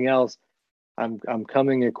if nothing else, I'm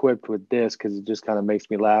coming equipped with this because it just kind of makes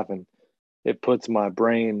me laugh and it puts my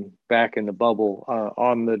brain back in the bubble.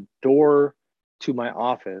 On the door to my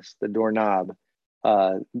office, the doorknob,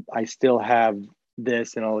 uh, I still have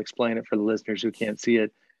this, and I'll explain it for the listeners who can't see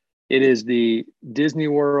it. It is the Disney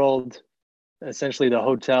World, essentially the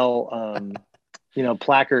hotel,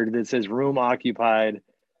 placard that says "Room occupied.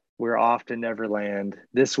 We're off to Neverland."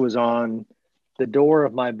 This was on the door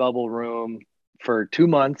of my bubble room for 2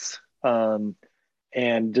 months, and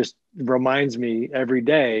just reminds me every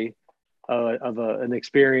day of an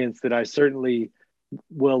experience that I certainly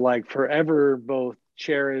will like forever both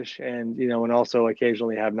cherish and also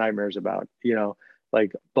occasionally have nightmares about,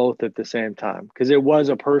 like both at the same time. Because it was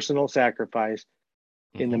a personal sacrifice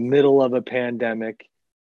in the middle of a pandemic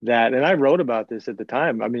and I wrote about this at the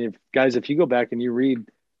time. I mean, if you go back and you read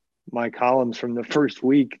my columns from the first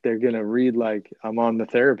week, they're going to read like I'm on the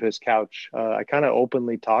therapist couch. I kind of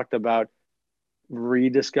openly talked about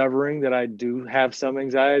rediscovering that I do have some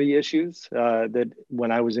anxiety issues, that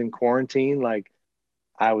when I was in quarantine, like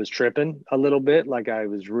I was tripping a little bit. Like I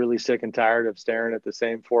was really sick and tired of staring at the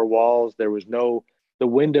same four walls. The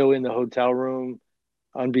window in the hotel room,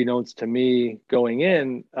 unbeknownst to me going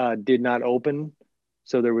in, did not open.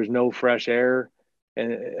 So there was no fresh air.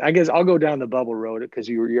 And I guess I'll go down the bubble road because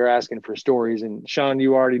you're asking for stories. And Sean,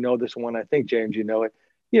 you already know this one. I think, James, you know it.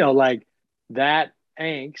 Like that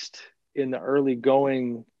angst in the early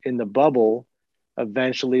going in the bubble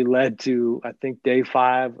eventually led to, I think, day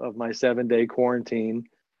 5 of my 7-day quarantine,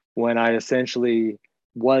 when I essentially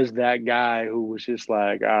was that guy who was just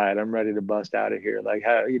like, all right, I'm ready to bust out of here. Like,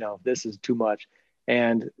 this is too much.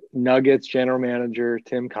 And Nuggets general manager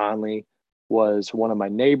Tim Conley was one of my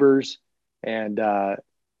neighbors. And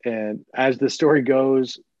as the story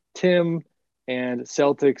goes, Tim and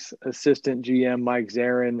Celtics assistant GM Mike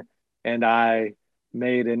Zarin and I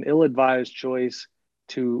made an ill-advised choice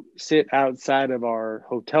to sit outside of our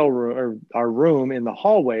hotel room, or our room in the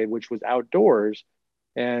hallway, which was outdoors,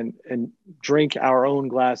 and drink our own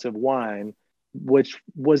glass of wine, which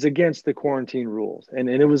was against the quarantine rules. And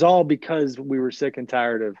it was all because we were sick and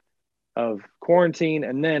tired of quarantine.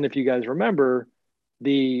 And then, if you guys remember,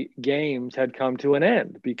 the games had come to an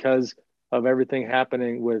end because of everything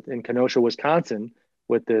happening in Kenosha, Wisconsin,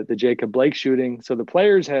 with the Jacob Blake shooting. So the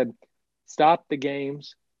players had stopped the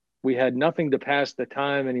games. We had nothing to pass the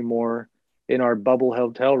time anymore in our bubble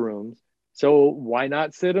hotel rooms. So why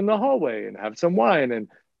not sit in the hallway and have some wine and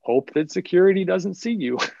hope that security doesn't see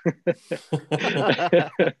you?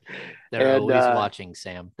 They're and always watching,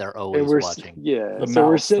 Sam. They're always watching. Yeah. The So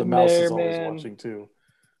we're mouse, the sitting mouse there, is always man. watching too.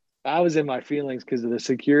 I was in my feelings because of the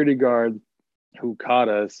security guard who caught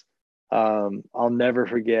us. I'll never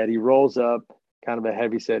forget. He rolls up, kind of a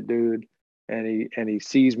heavyset dude, and he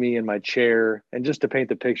sees me in my chair. And just to paint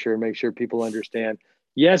the picture and make sure people understand,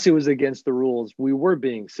 yes, it was against the rules. We were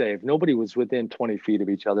being safe. Nobody was within 20 feet of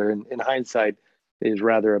each other. And in hindsight, it is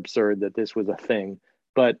rather absurd that this was a thing.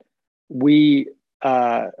 But we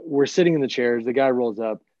were sitting in the chairs. The guy rolls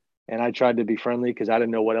up, and I tried to be friendly because I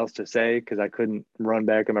didn't know what else to say because I couldn't run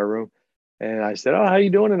back in my room. And I said, "Oh, how you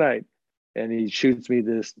doing tonight?" And he shoots me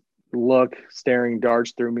this look, staring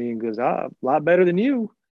darts through me, and goes, "Ah, a lot better than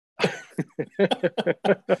you."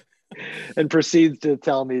 And proceeds to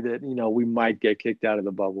tell me that, we might get kicked out of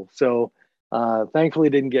the bubble. So thankfully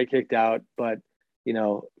didn't get kicked out. But,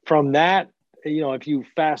 from that, if you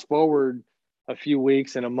fast forward a few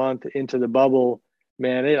weeks and a month into the bubble,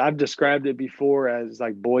 man, I've described it before as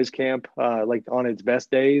like boys camp, like on its best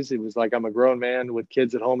days. It was like I'm a grown man with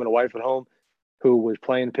kids at home and a wife at home who was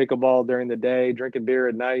playing pickleball during the day, drinking beer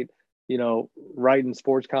at night, writing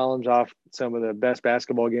sports columns off some of the best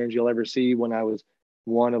basketball games you'll ever see, when I was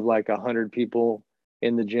one of like 100 people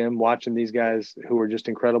in the gym watching these guys who are just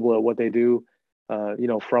incredible at what they do,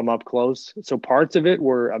 from up close. So parts of it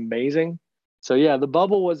were amazing. So yeah, the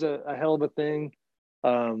bubble was a hell of a thing.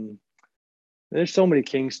 There's so many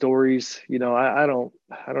King stories, I don't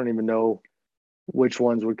even know which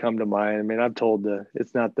ones would come to mind. I mean, I've told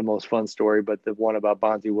it's not the most fun story, but the one about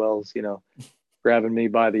Bonzi Wells, grabbing me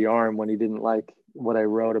by the arm when he didn't like what I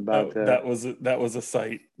wrote about that was a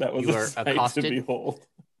sight. That was You a were sight accosted? to behold.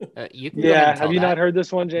 You can go ahead and tell have you that. not heard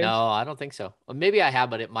this one, James? No, I don't think so. Well, maybe I have,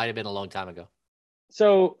 but it might have been a long time ago.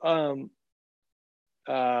 So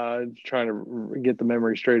trying to get the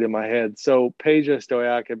memory straight in my head. So Peja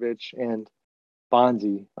Stojakovic and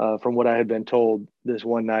Bonzi, from what I had been told this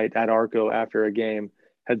one night at Arco after a game,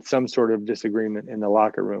 had some sort of disagreement in the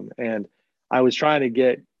locker room. And I was trying to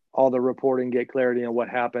get all the reporting, get clarity on what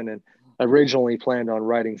happened, and originally planned on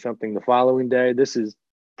writing something the following day. This is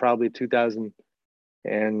probably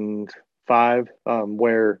 2005,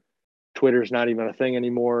 where Twitter's not even a thing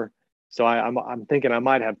anymore. So I'm thinking I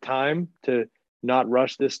might have time to not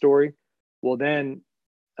rush this story. Well, then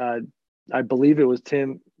I believe it was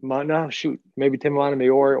maybe Tim Monemy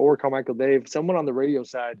or Carmichael Dave. Someone on the radio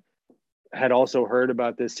side had also heard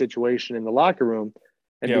about this situation in the locker room.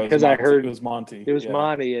 And because I heard it was Monty. It was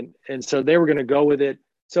Monty. And so they were going to go with it.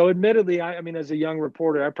 So admittedly, I mean, as a young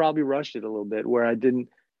reporter, I probably rushed it a little bit where I didn't,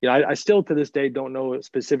 I still to this day don't know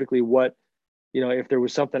specifically what, if there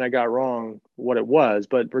was something I got wrong, what it was.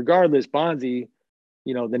 But regardless, Bonzi,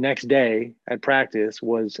 the next day at practice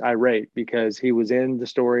was irate because he was in the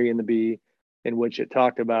story in the B in which it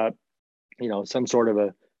talked about, some sort of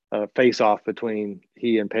a face-off between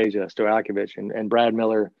he and Peja Stojakovic and Brad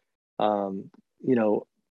Miller,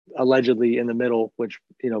 allegedly in the middle, which,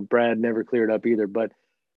 Brad never cleared up either. But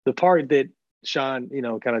the part that Sean,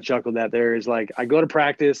 kind of chuckled at there is like, I go to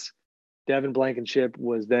practice. Devin Blankenship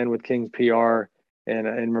was then with King's PR.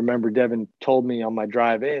 And remember, Devin told me on my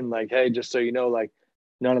drive in, like, hey, just so you know, like,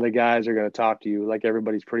 none of the guys are going to talk to you. Like,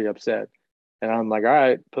 everybody's pretty upset. And I'm like, all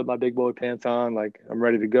right, put my big boy pants on. Like, I'm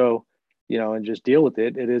ready to go, and just deal with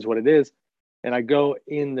it. It is what it is. And I go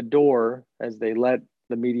in the door as they let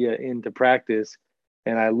the media into practice.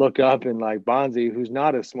 And I look up and like Bonzi, who's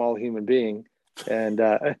not a small human being. And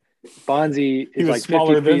Bonzi is like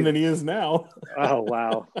smaller then than he is now. Oh,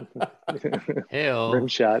 wow. Hell. Rim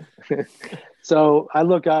shot. So I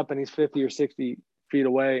look up and he's 50 or 60 feet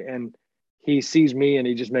away and he sees me and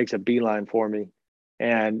he just makes a beeline for me.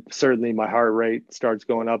 And certainly my heart rate starts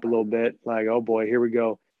going up a little bit, like, oh boy, here we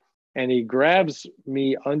go. And he grabs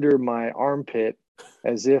me under my armpit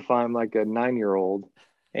as if I'm like a 9-year-old.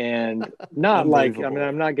 And not like, I mean,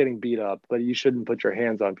 I'm not getting beat up, but you shouldn't put your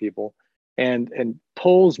hands on people. And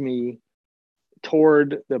pulls me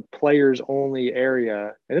toward the players only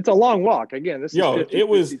area. And it's a long walk. Again, this is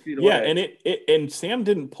 50 feet away. And Sam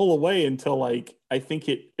didn't pull away until like, I think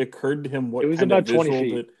it occurred to him what it was kind about of 20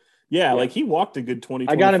 feet. Like he walked a good 20,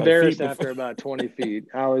 I got embarrassed after about 20 feet.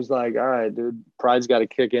 I was like, all right, dude, pride's got to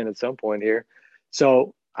kick in at some point here.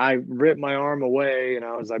 So I ripped my arm away and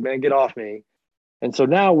I was like, man, get off me. And so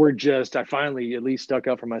now I finally at least stuck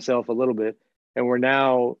up for myself a little bit. And we're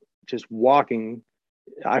now just walking.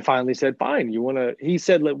 I finally said, fine, he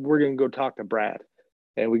said, we're going to go talk to Brad.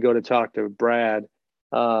 And we go to talk to Brad.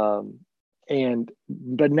 But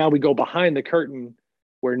now we go behind the curtain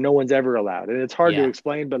where no one's ever allowed. And it's hard to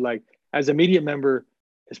explain, but like as a media member,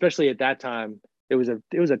 especially at that time, it was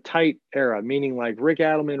a tight era, meaning like Rick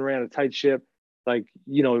Adelman ran a tight ship. Like,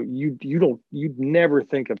 you'd never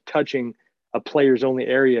think of touching a player's only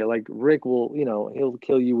area. Like Rick will, he'll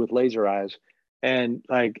kill you with laser eyes. And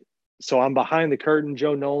like, so I'm behind the curtain.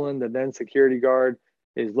 Joe Nolan, the then security guard,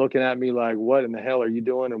 is looking at me like, what in the hell are you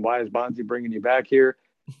doing? And why is Bonzi bringing you back here?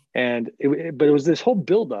 And but it was this whole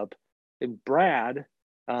buildup. And Brad,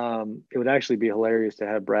 it would actually be hilarious to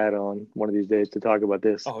have Brad on one of these days to talk about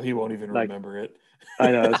this. Oh, he won't even remember it.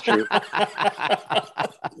 I know, that's true.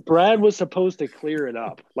 Brad was supposed to clear it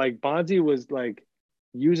up. Like Bonzi was like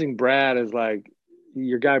using Brad as like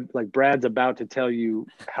your guy, like Brad's about to tell you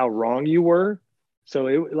how wrong you were. So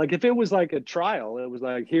if it was like a trial, it was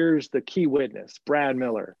like, here's the key witness, Brad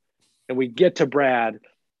Miller. And we get to Brad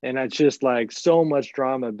and it's just like so much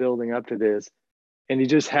drama building up to this. And he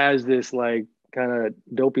just has this like kind of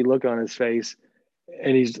dopey look on his face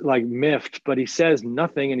and he's like miffed, but he says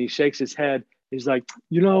nothing and he shakes his head. He's like,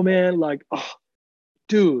 man, like, oh,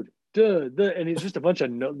 dude, and he's just a bunch of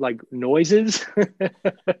noises.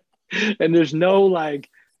 And there's no like,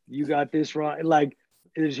 you got this wrong. Like,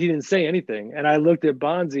 he didn't say anything. And I looked at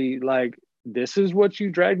Bonzi like, this is what you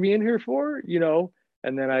dragged me in here for,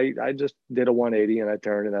 And then I just did a 180 and I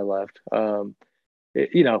turned and I left.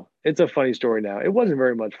 It's a funny story now. It wasn't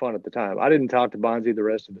very much fun at the time. I didn't talk to Bonzi the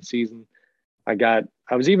rest of the season. I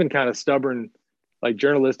was even kind of stubborn, like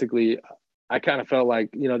journalistically. I kind of felt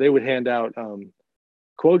like, they would hand out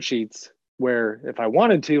quote sheets where if I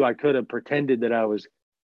wanted to, I could have pretended that I was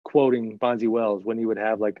quoting Bonzi Wells when he would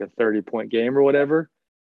have like a 30-point game or whatever.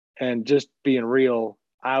 And just being real,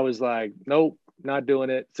 I was like, nope, not doing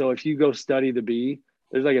it. So if you go study the B,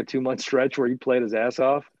 there's like a 2-month stretch where he played his ass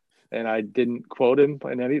off, and I didn't quote him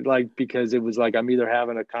and any because it was like I'm either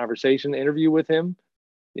having a conversation interview with him,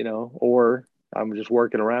 or I'm just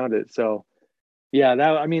working around it. So yeah,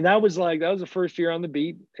 that was the first year on the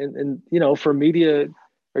beat, and for media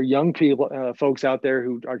or young people, folks out there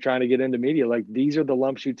who are trying to get into media, like these are the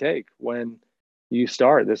lumps you take when you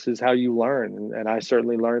start. This is how you learn, and I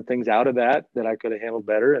certainly learned things out of that I could have handled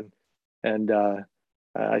better, and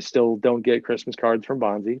I still don't get Christmas cards from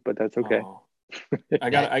Bonzi, but that's okay. Oh. I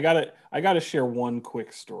got to share one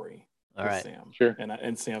quick story with Sam. Sure.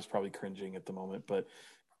 And Sam's probably cringing at the moment, but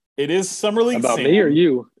it is Summer League about Sam. me or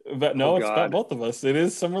you? But no, it's about both of us. It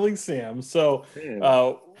is Summer League Sam. So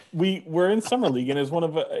we're in Summer League, and as one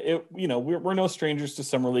of we're no strangers to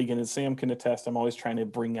Summer League, and as Sam can attest, I'm always trying to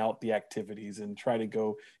bring out the activities and try to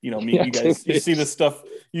go meet you guys. You see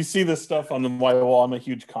the stuff on the wall. I'm a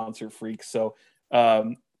huge concert freak, so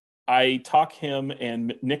I talk him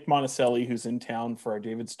and Nick Monticelli, who's in town for our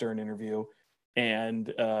David Stern interview. And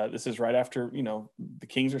this is right after, the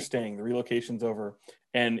Kings are staying, the relocation's over.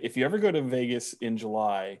 And if you ever go to Vegas in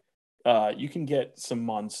July, you can get some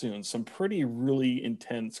monsoons, some pretty really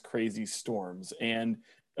intense, crazy storms. And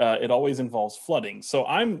it always involves flooding. So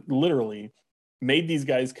I'm literally made these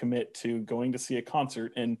guys commit to going to see a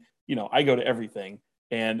concert. And, I go to everything.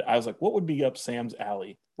 And I was like, what would be up Sam's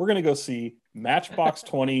alley? We're going to go see Matchbox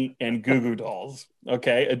 20 and Goo Goo Dolls.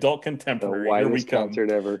 Okay. Adult contemporary. The widest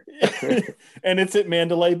concert ever. And it's at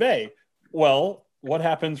Mandalay Bay. Well, what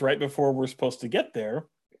happens right before we're supposed to get there?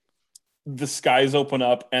 The skies open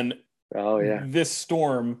up, and this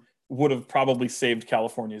storm would have probably saved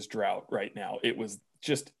California's drought right now. It was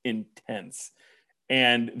just intense.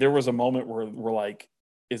 And there was a moment where we're like,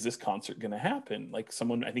 is this concert going to happen? Like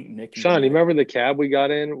someone, I think Nick. Sean, you remember the cab we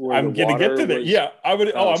got in? I'm going to get to that. Yeah, I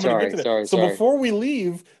would. I'm going to get to that. So sorry. Before we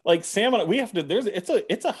leave, like Sam and I, we have to.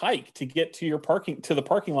 It's a hike to get to the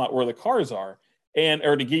parking lot where the cars are,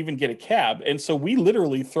 or to even get a cab. And so we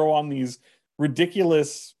literally throw on these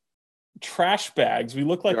ridiculous trash bags. We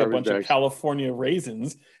look like a bunch of California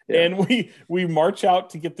raisins, and we march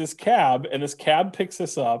out to get this cab, and this cab picks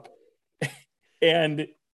us up, and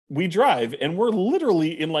we drive, and we're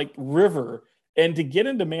literally in like river. And to get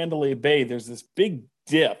into Mandalay Bay, there's this big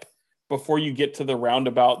dip before you get to the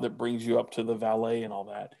roundabout that brings you up to the valet and all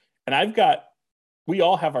that. And we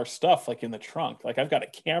all have our stuff like in the trunk. Like I've got a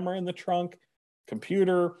camera in the trunk,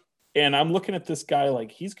 computer, and I'm looking at this guy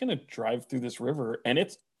like he's going to drive through this river, and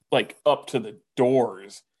it's like up to the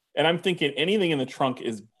doors. And I'm thinking anything in the trunk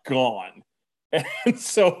is gone. And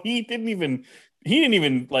so he didn't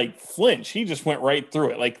even like flinch. He just went right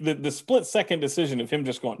through it. Like the split second decision of him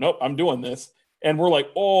just going, nope, I'm doing this. And we're like,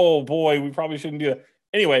 oh boy, we probably shouldn't do that.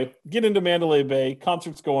 Anyway, get into Mandalay Bay,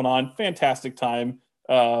 concerts going on, fantastic time.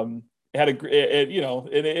 It's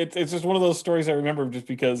just one of those stories I remember just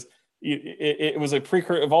because it was a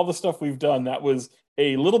precursor of all the stuff we've done. That was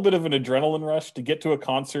a little bit of an adrenaline rush to get to a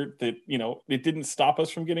concert that, it didn't stop us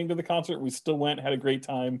from getting to the concert. We still went, had a great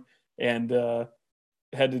time, and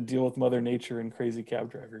had to deal with Mother Nature and crazy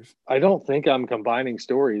cab drivers. I don't think I'm combining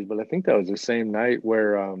stories, but I think that was the same night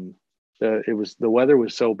where the weather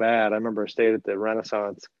was so bad. I remember I stayed at the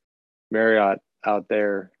Renaissance Marriott out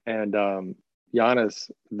there, and Giannis,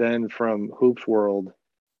 then from Hoops World,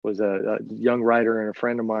 was a young writer and a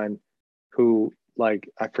friend of mine who, like,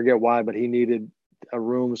 I forget why, but he needed a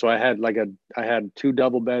room. So I had 2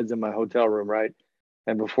 double beds in my hotel room, right?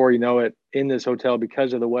 And before you know it, in this hotel,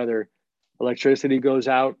 because of the weather, electricity goes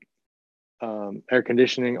out, air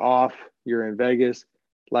conditioning off, you're in Vegas.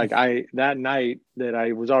 Like that night that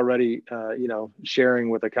I was already, sharing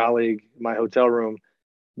with a colleague my hotel room,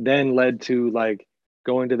 then led to like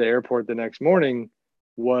going to the airport the next morning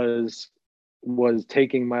was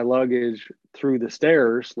taking my luggage through the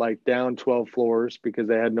stairs, like down 12 floors because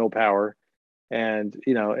they had no power, and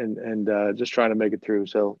just trying to make it through.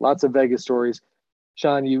 So lots of Vegas stories.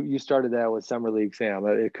 Sean, you started that with Summer League Sam.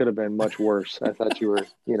 It could have been much worse. I thought you were,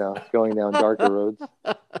 going down darker roads.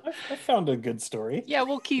 I found a good story. Yeah,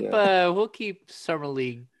 we'll keep Summer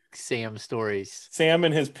League Sam stories. Sam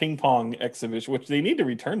and his ping pong exhibition, which they need to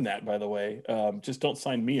return that, by the way. Just don't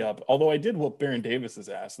sign me up. Although I did whoop Baron Davis's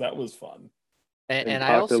ass. That was fun. And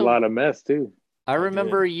I also a lot of mess too. I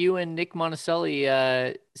remember you and Nick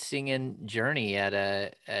Monticelli singing Journey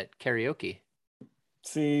at karaoke.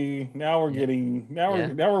 See, now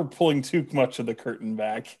we're pulling too much of the curtain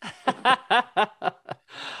back.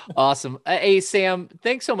 Awesome. Hey, Sam,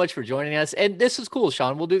 thanks so much for joining us. And this is cool,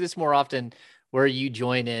 Sean. We'll do this more often where you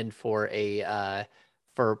join in for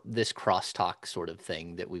this crosstalk sort of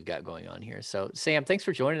thing that we've got going on here. So Sam, thanks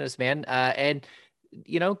for joining us, man. And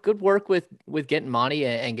good work with getting Monty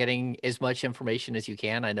and getting as much information as you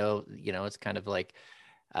can. I know, it's kind of like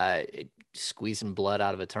squeezing blood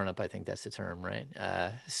out of a turnip. I think that's the term, right?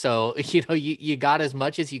 So, you got as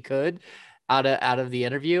much as you could out of the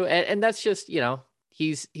interview. And that's just,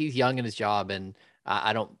 he's young in his job. And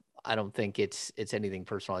I don't think it's anything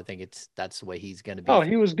personal. I think that's the way he's going to be. Oh,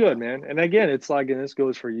 he was good, man. And again, it's like, and this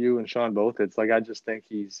goes for you and Sean both. It's like, I just think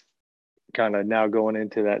he's kind of now going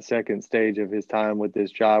into that second stage of his time with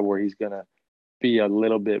this job where he's going to be a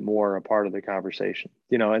little bit more a part of the conversation,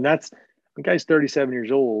 and the guy's 37 years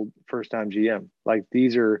old, first time GM. Like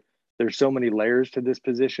there's so many layers to this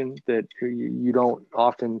position that you don't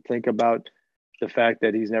often think about the fact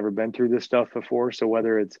that he's never been through this stuff before. So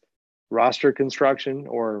whether it's roster construction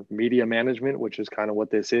or media management, which is kind of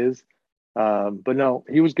what this is. But no,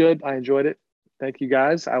 he was good. I enjoyed it. Thank you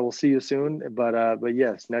guys. I will see you soon. But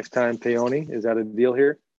yes, next time Peony, is that a deal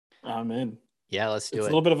here? I'm in. Yeah, let's do it. It's a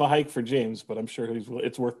little bit of a hike for James, but I'm sure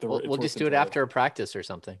it's worth the. We'll just do it after a practice or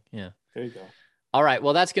something. Yeah. There you go. All right.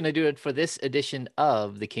 Well, that's going to do it for this edition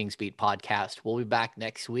of the Kings Beat podcast. We'll be back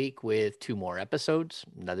next week with 2 more episodes,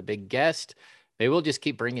 another big guest. Maybe we'll just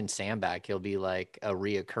keep bringing Sam back. He'll be like a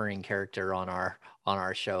reoccurring character on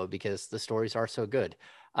our show because the stories are so good.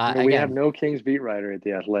 We have no Kings beat writer at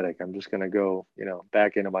The Athletic. I'm just going to go,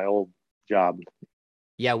 back into my old job.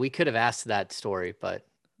 Yeah, we could have asked that story, but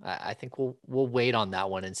I think we'll wait on that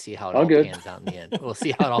one and see how it all pans out in the end. We'll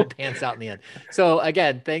see how it all pans out in the end. So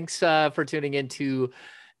again, thanks for tuning into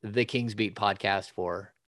the Kings Beat podcast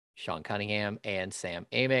for Sean Cunningham and Sam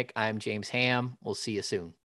Amick. I'm James Ham. We'll see you soon.